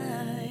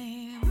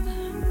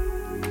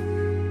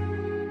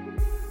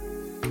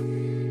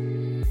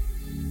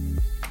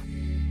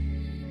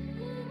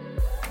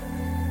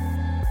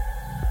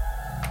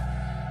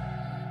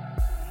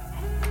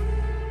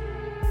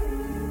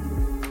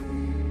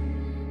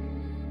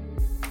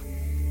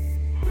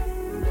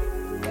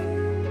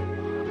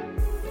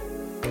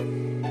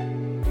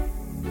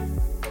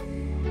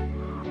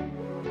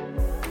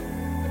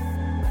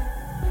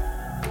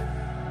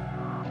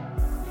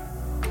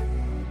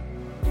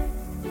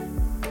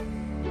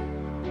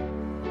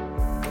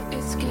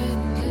 It's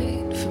getting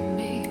late for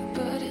me,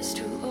 but it's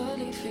too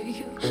early for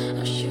you.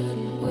 I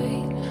shouldn't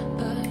wait,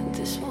 but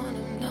this one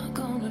I'm not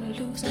gonna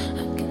lose. I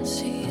can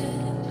see it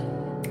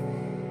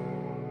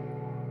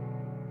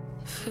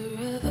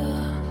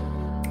forever.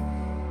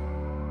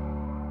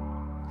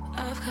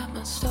 I've got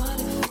my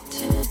starter for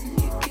 10.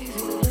 You give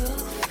your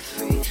love for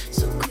free,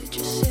 so could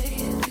you say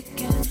it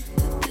again?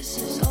 That this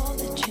is all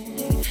that you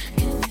need.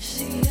 Can you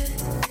see it?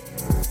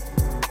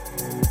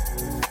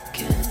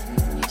 Can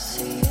you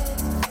see it?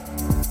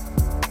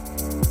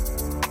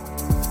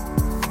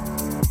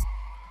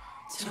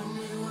 Tell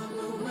me what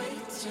we're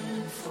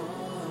waiting for.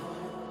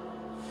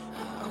 I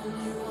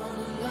only want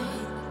a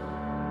lot.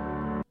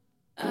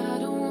 I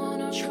don't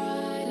wanna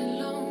try it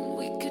alone.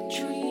 We could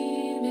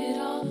dream it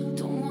all.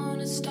 Don't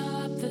wanna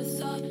stop the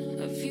thought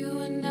of you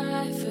and I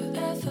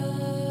forever.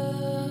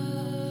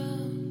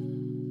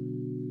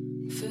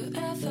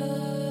 Forever.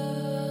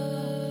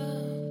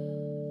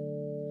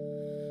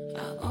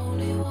 I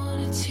only want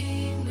a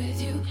team with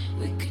you.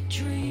 We could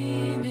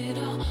dream it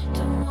all.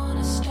 Don't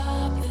wanna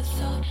stop the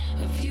thought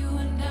of you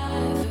and I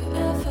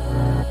forever.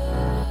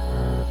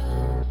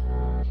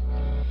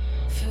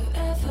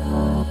 Forever.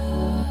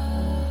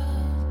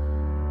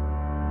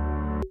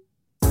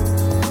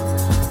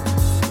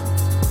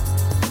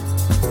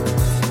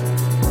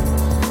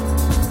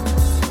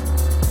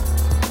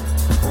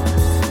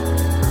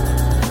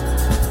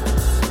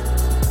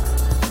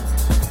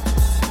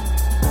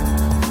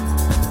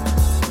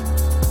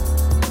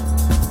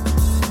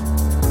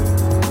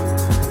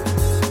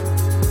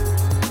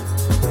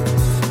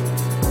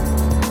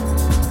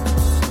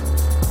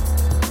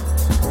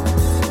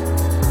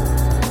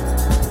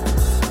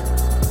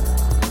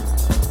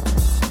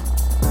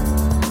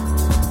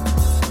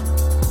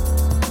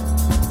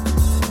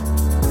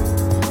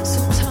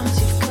 Sometimes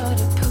you've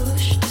gotta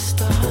push to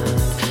start,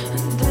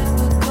 and then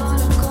we're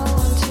gonna go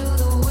until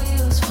the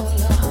wheels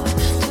fall off,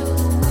 till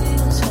the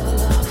wheels fall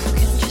off.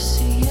 Can't you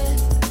see it?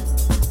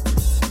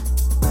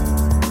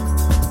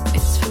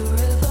 It's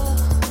forever.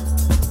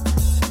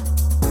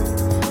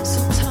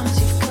 Sometimes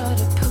you've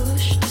gotta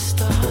push to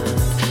start,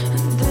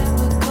 and then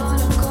we're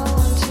gonna go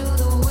until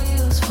the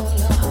wheels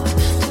fall off,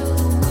 till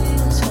the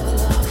wheels fall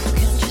off.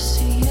 Can't you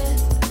see it?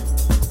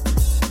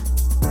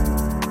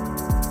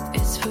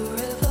 It's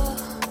forever.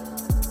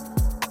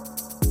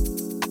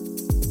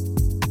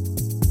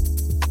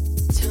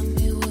 Tell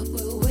me what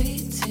we're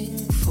waiting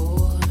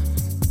for.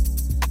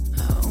 I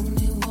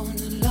only want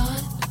a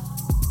lot.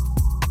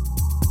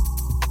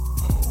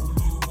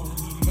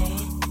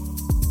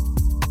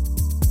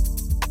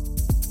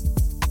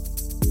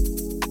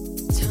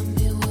 Tell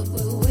me what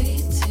we're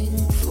waiting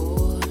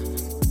for.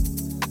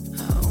 I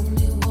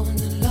only want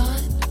a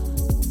lot.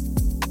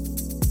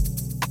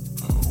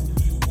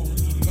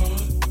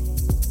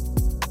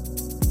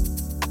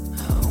 I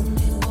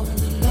only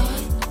want a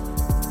lot.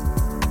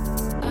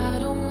 I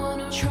don't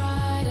wanna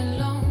try it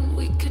alone.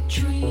 We could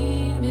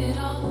dream it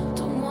all.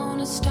 Don't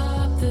wanna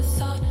stop the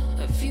thought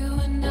of you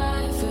and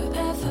I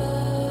forever.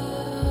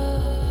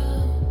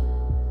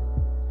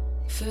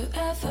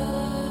 Forever.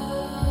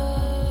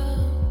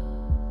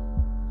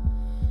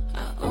 I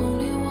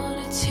only want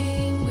a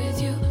team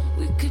with you.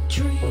 We could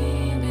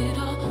dream it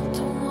all.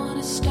 Don't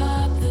wanna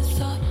stop the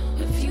thought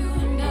of you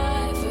and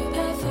I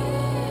forever.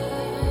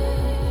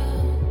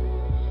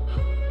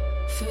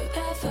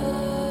 Forever.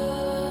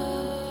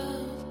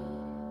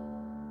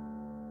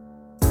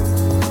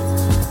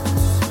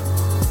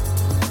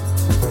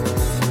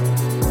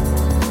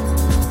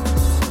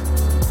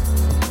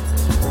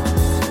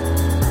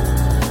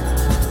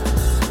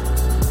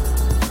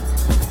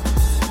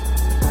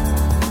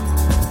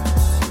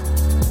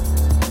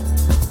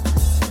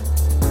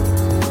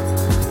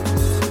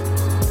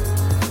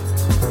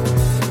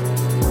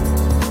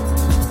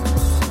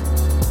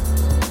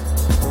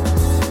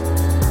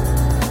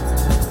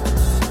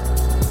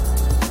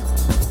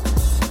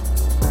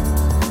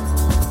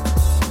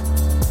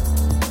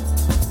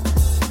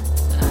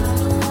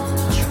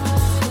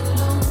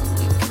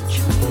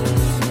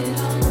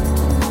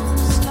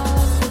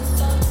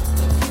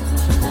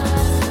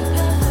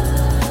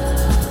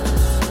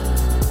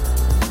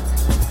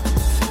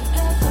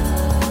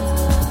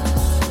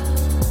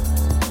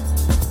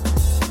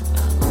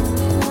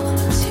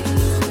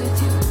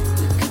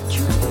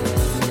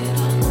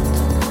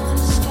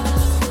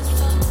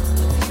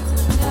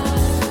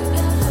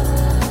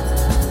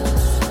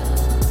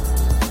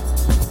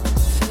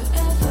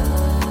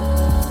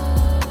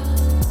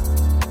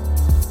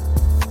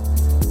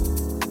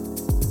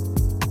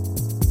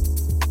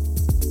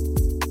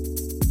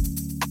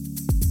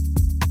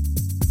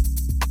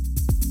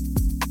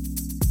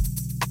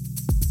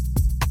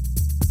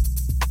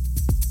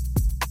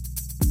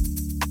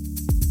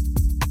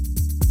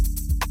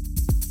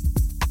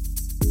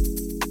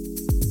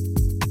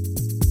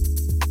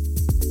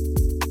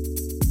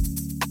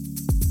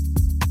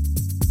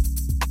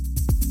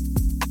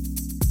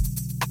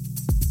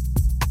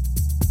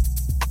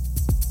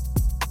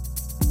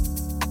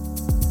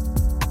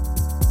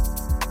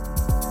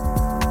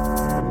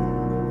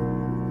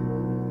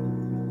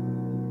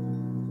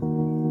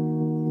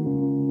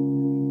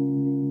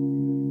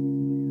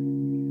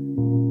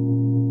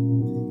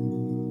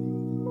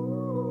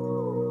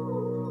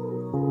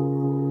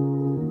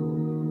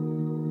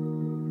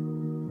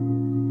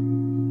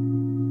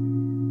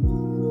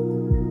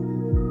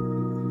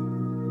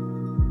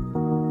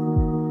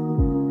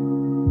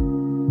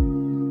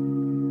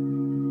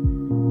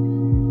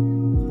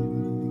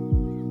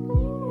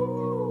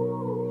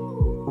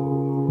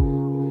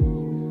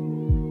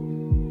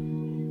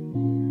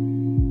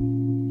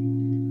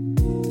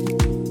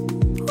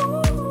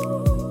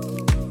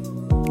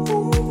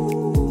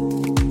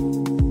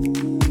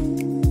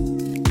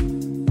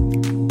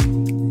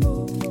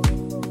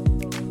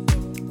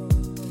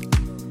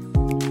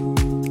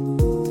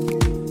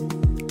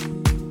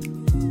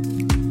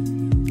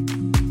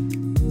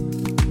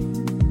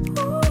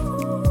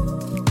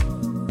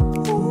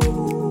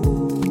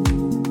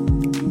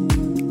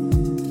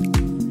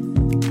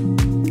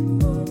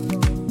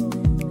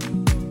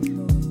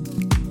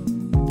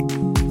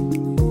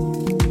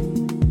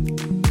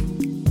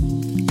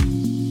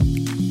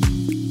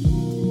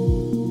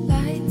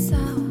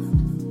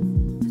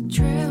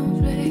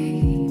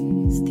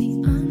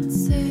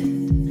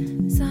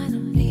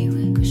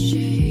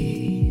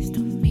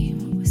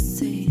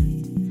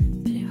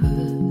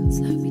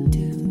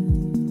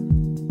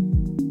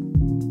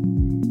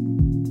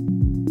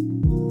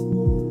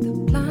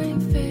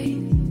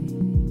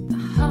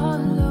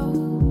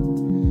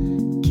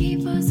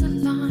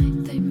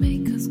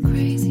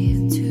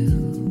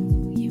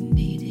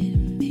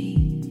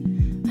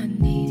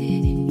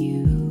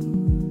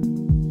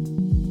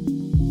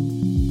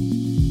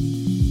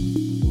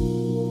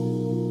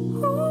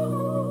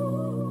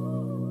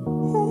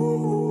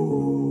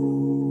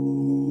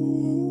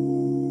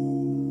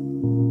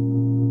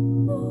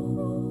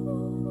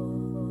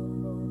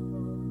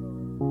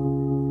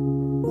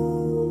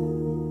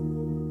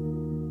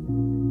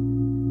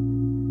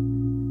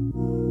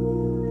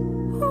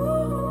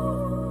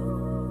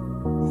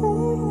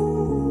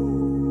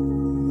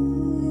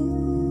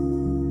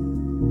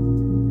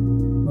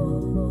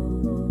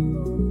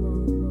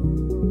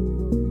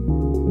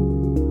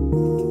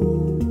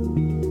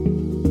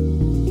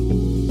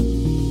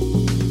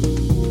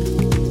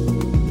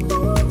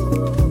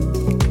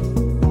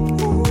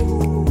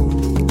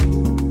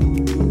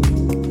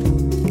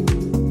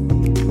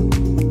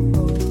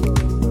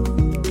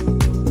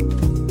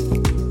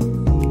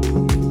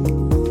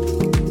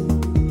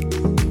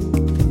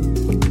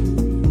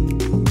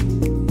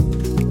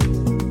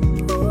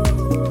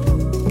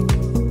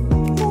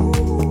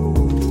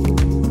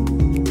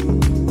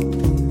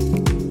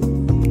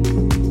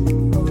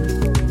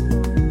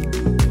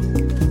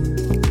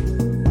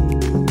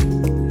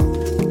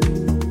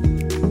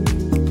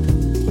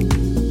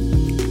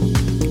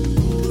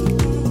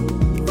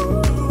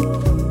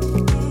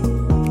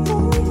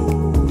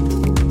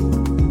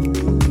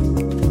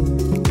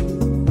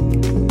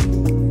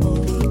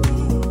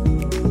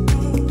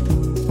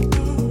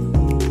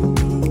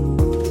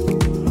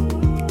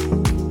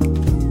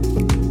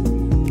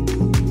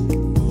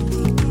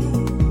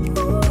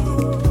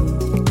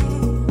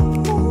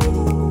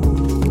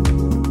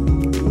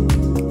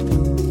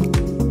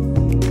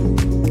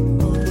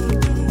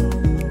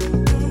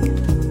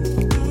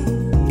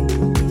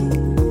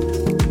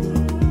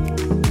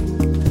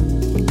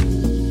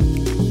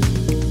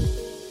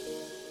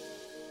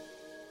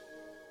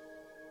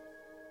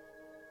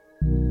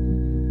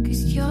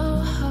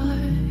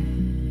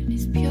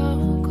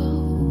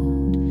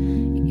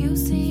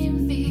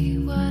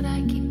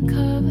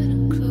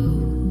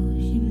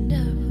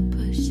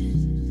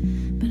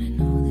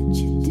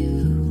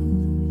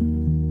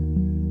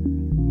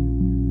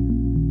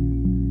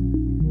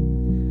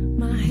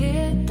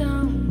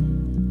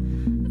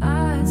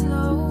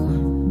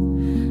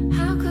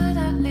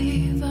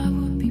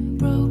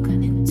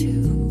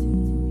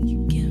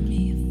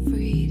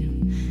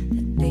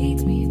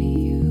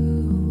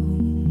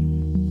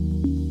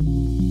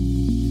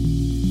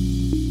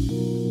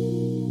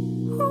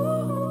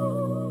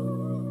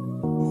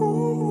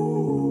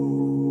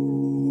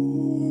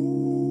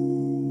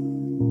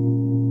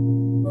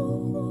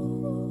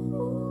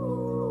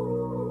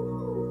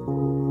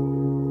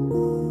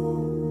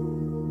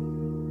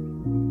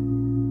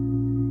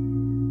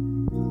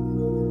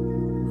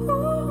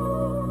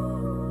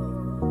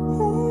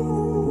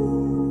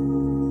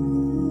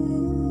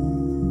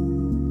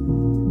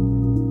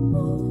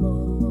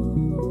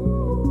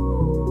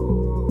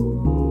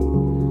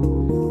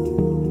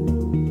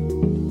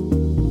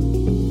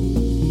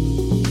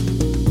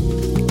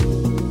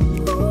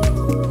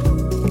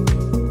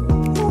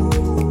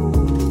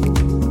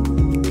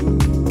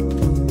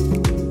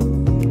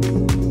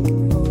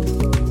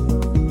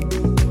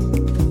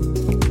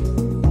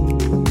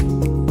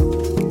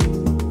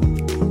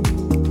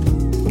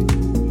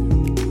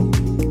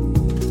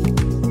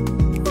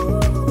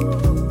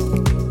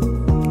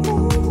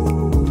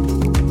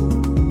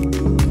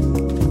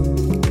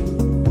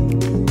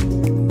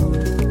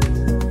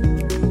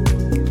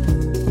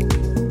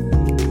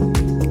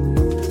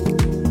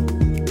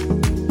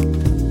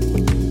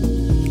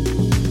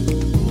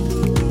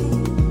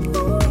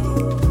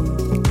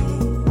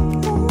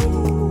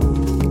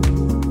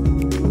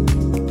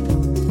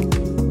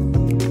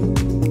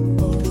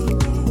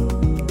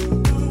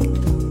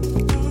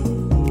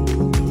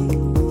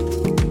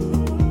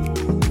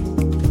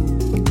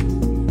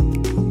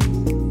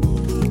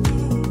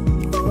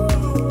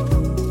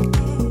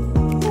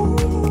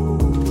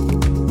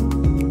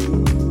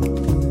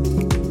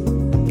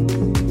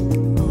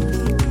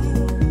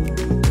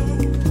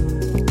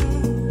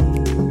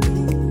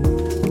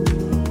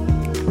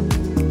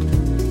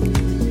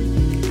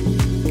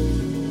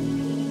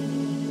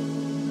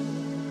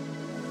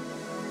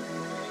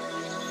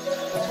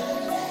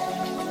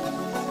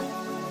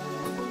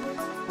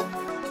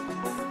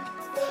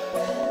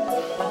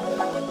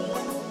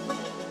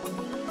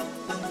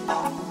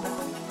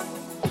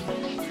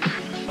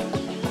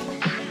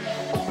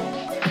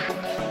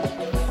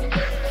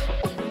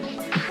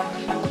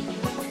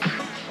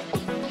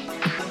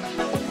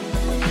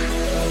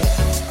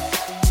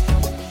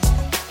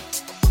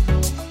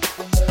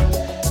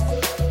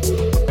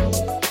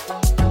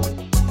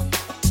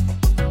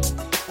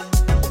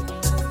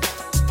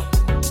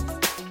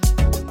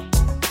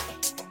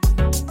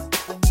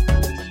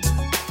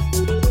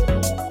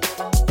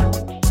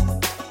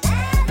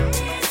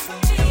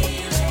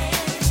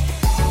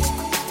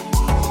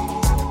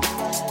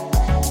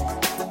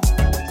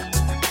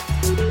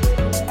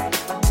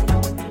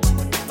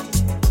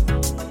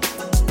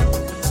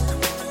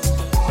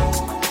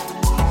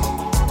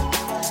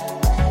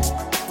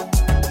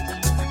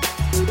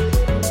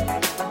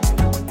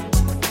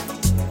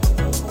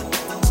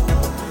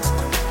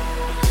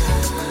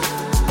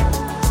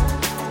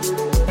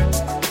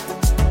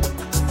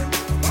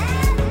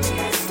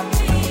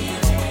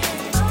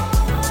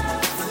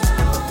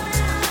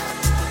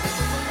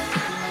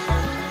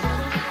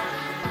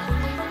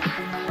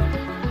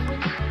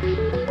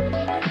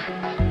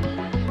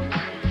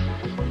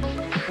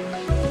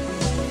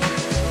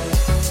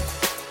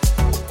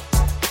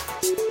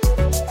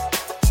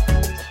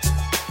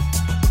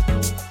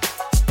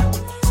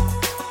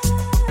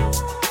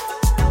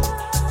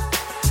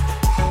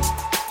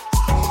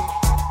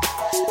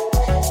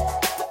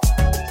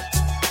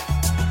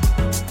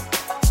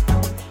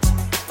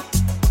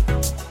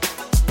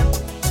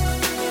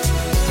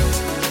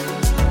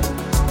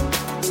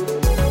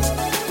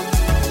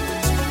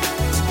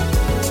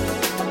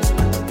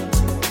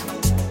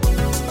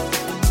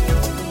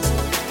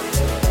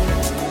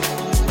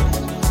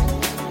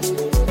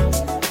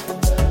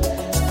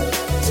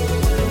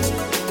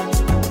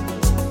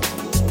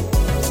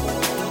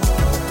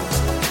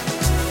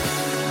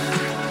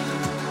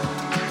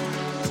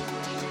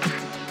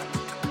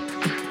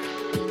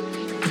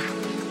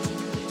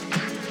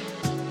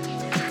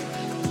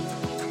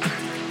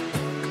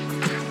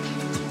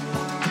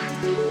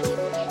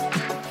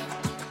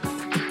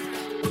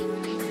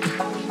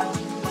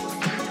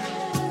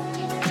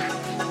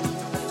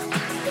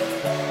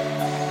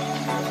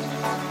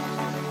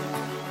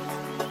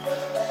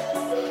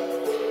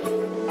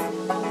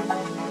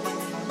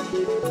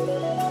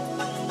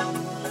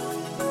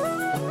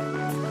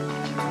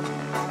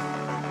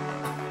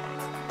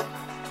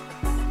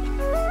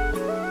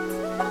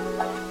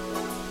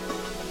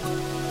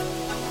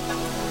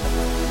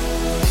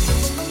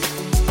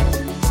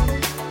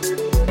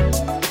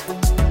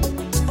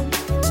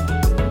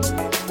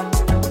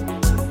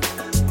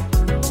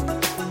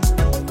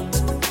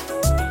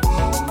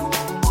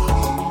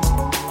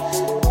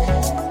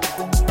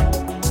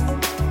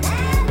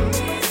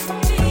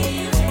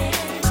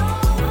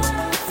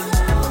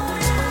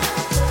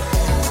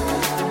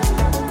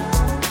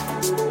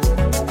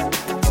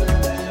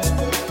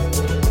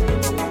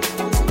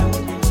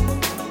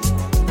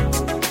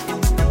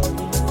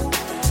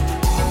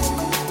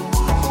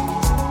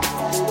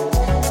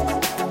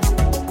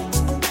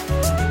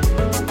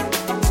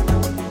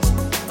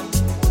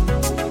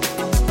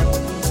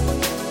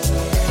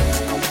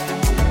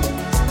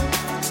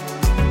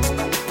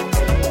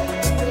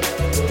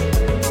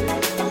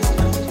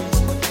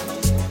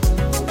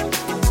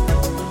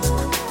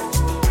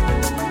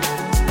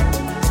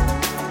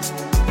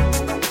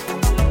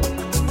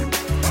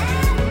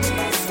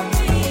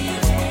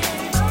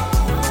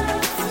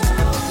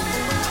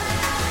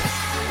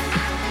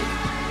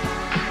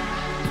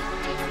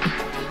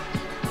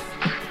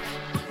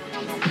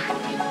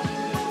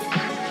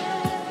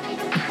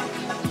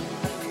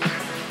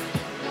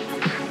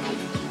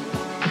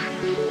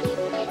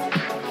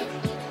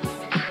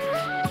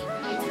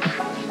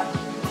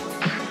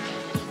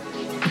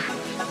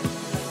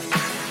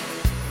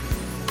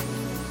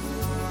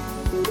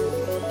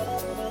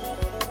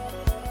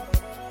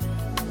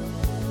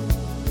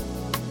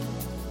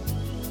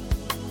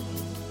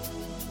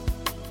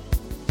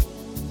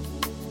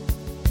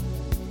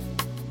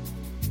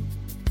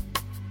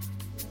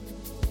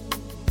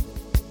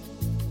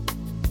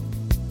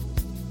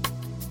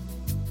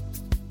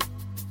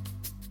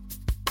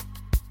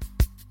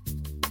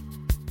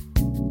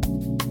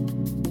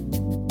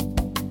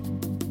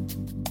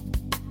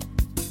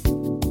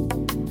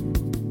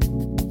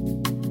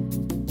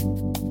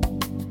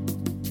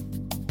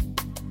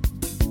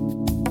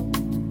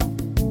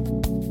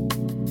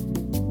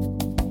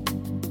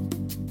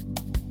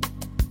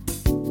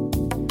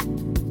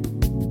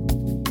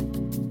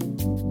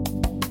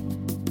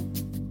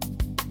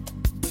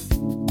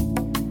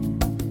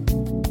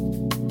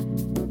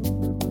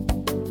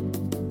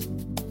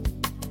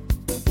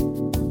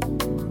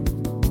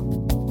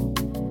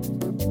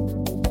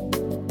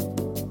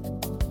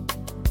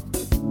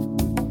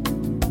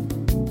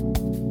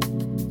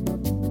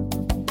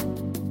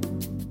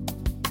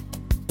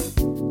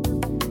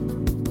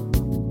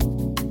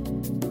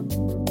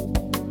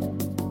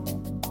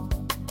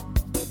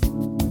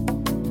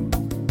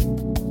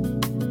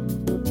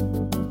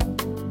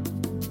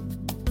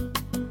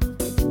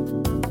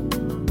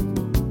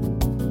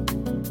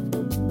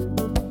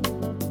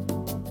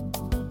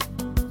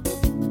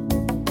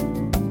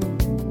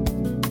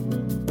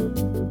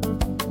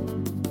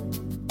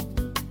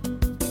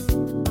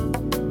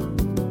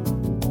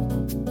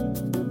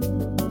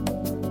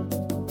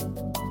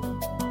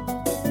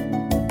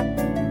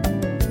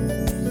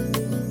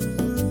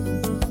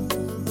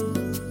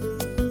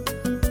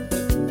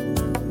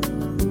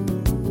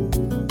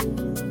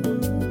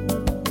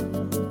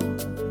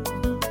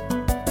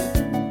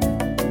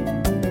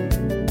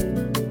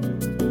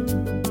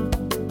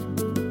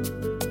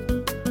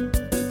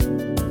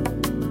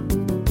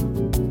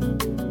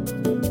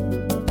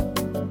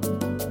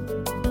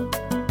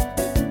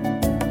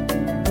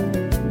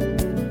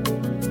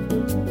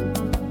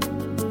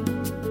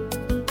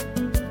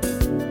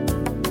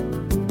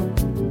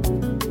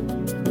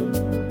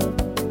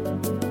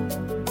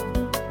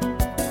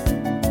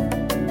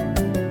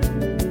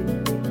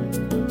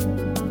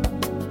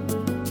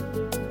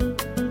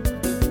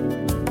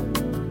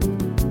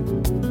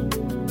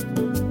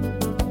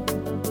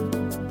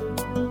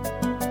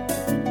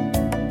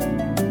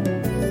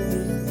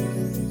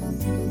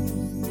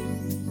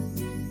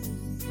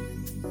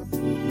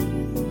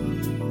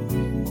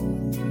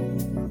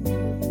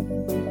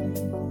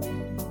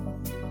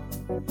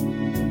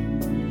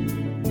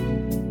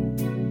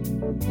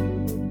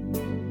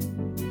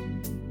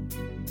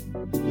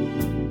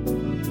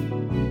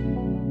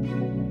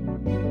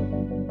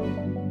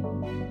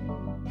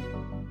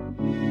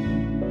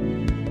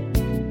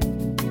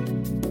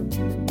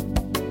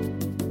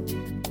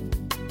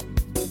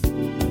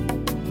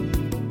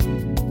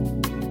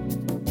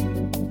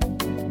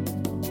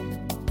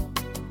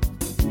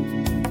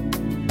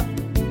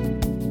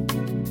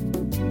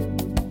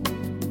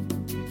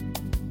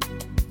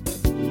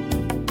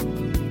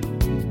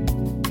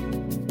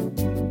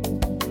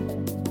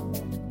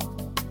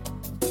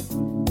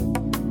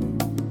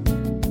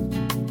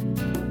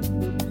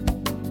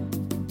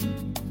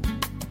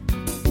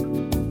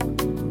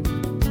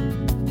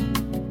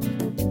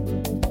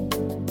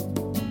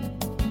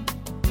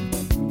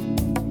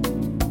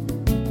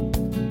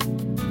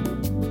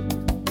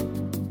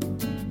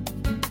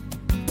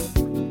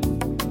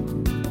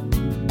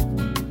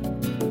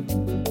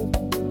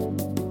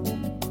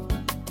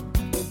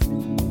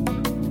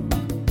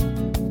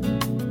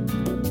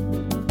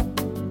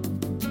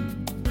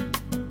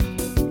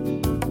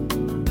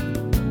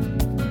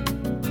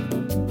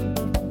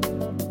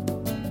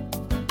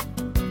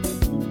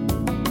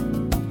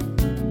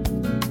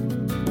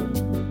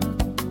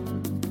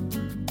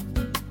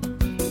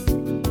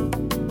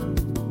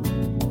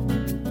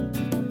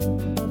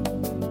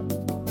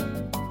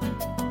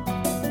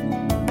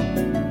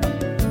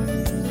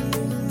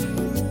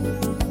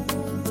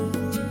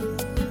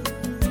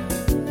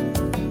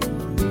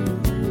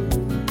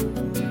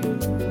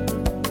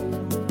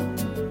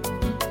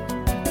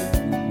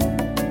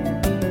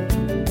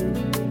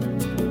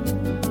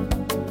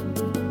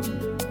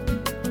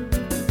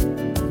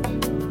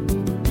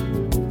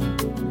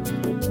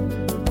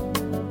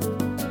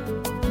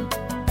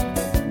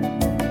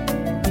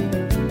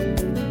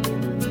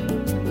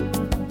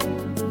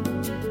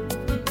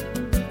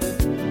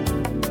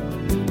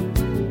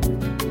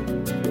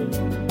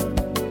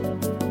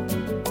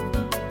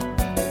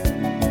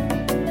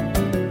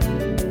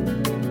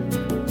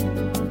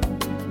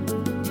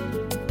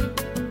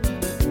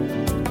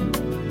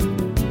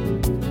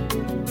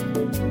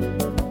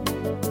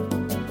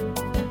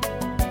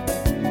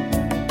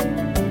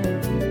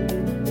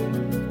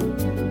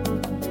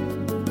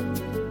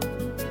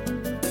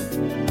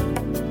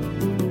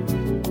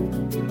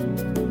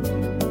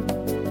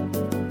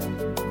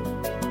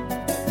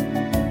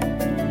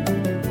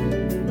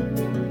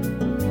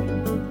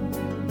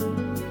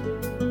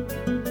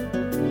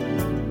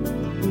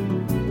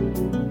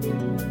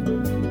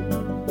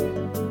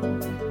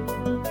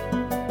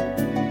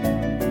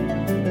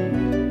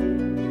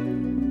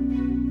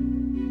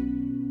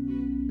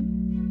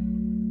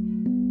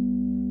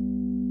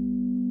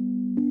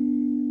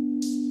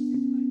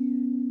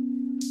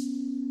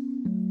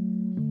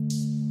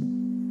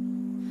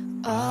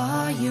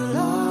 Are you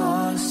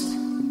lost?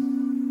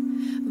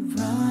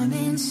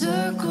 Running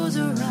circles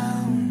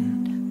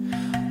around,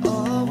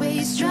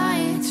 always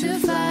trying to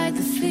fight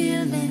the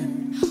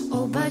feeling,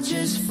 oh, but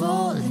just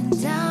falling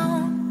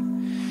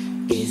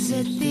down. Is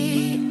it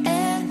the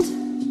end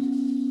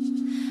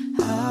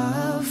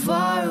of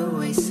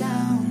faraway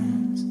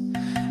sounds?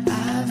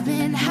 I've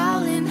been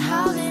howling,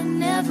 howling,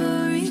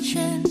 never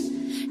reaching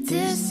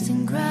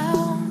distant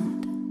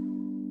ground,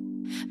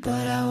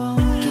 but I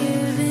won't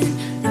give in.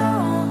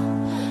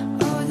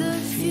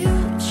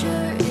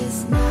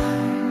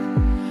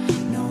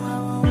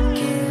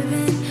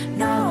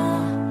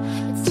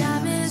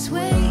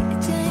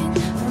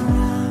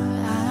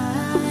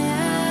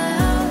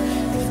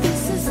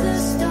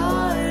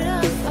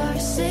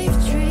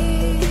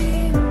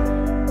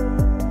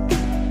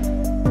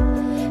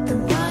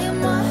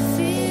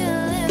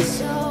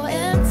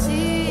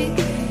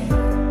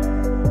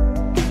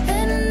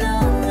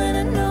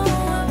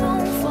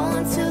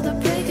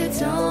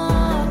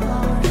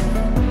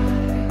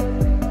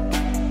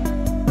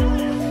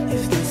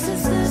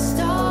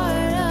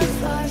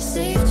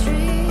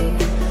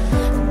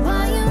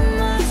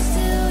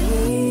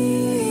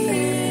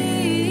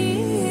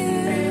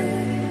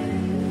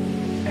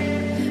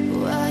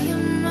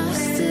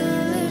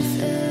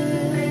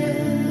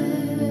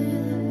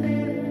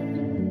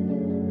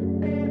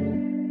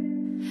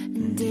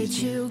 Did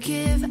you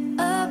give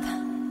up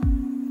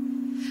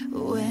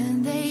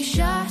when they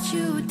shot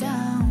you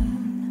down?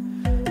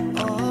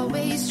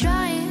 Always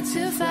trying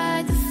to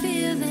fight the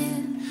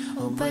feeling,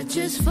 oh, but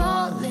just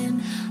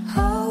falling.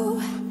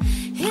 Oh,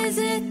 is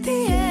it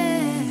the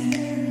end?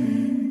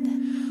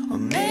 Or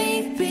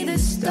maybe the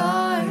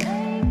start?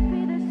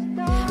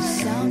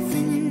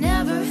 Something you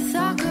never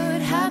thought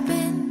could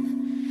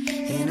happen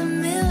in a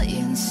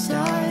million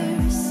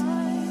stars.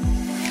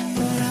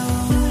 But I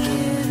won't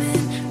give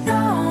in,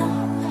 no.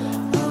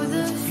 Oh,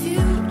 the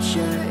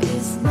future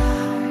is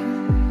now.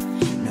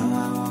 No,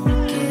 I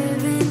won't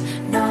give in,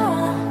 no.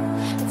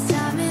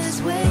 Time is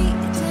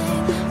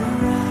waiting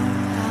around.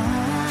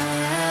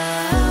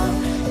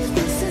 If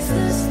this is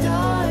the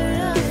start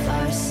of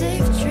our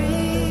safe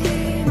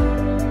dream,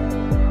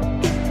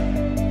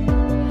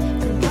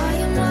 then why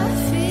am I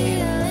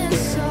feeling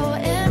so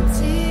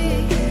empty?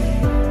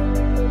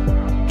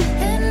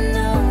 And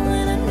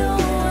I know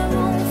I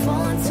won't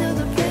fall until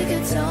the break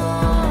of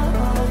dawn.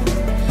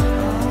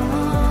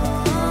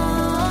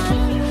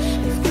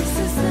 If this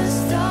is the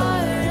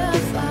start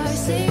of our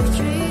safe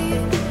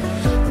dream,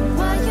 then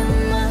why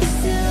am I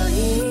still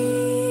here?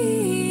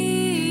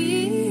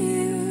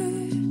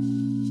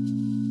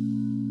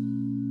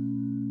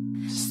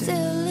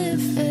 Still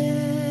living.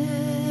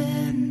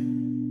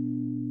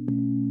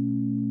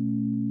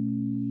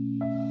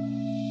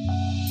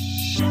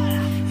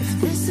 If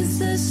this is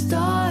the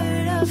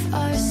start of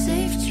our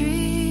safe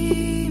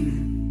dream,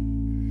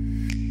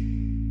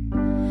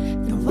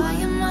 then why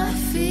am I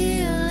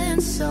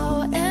feeling so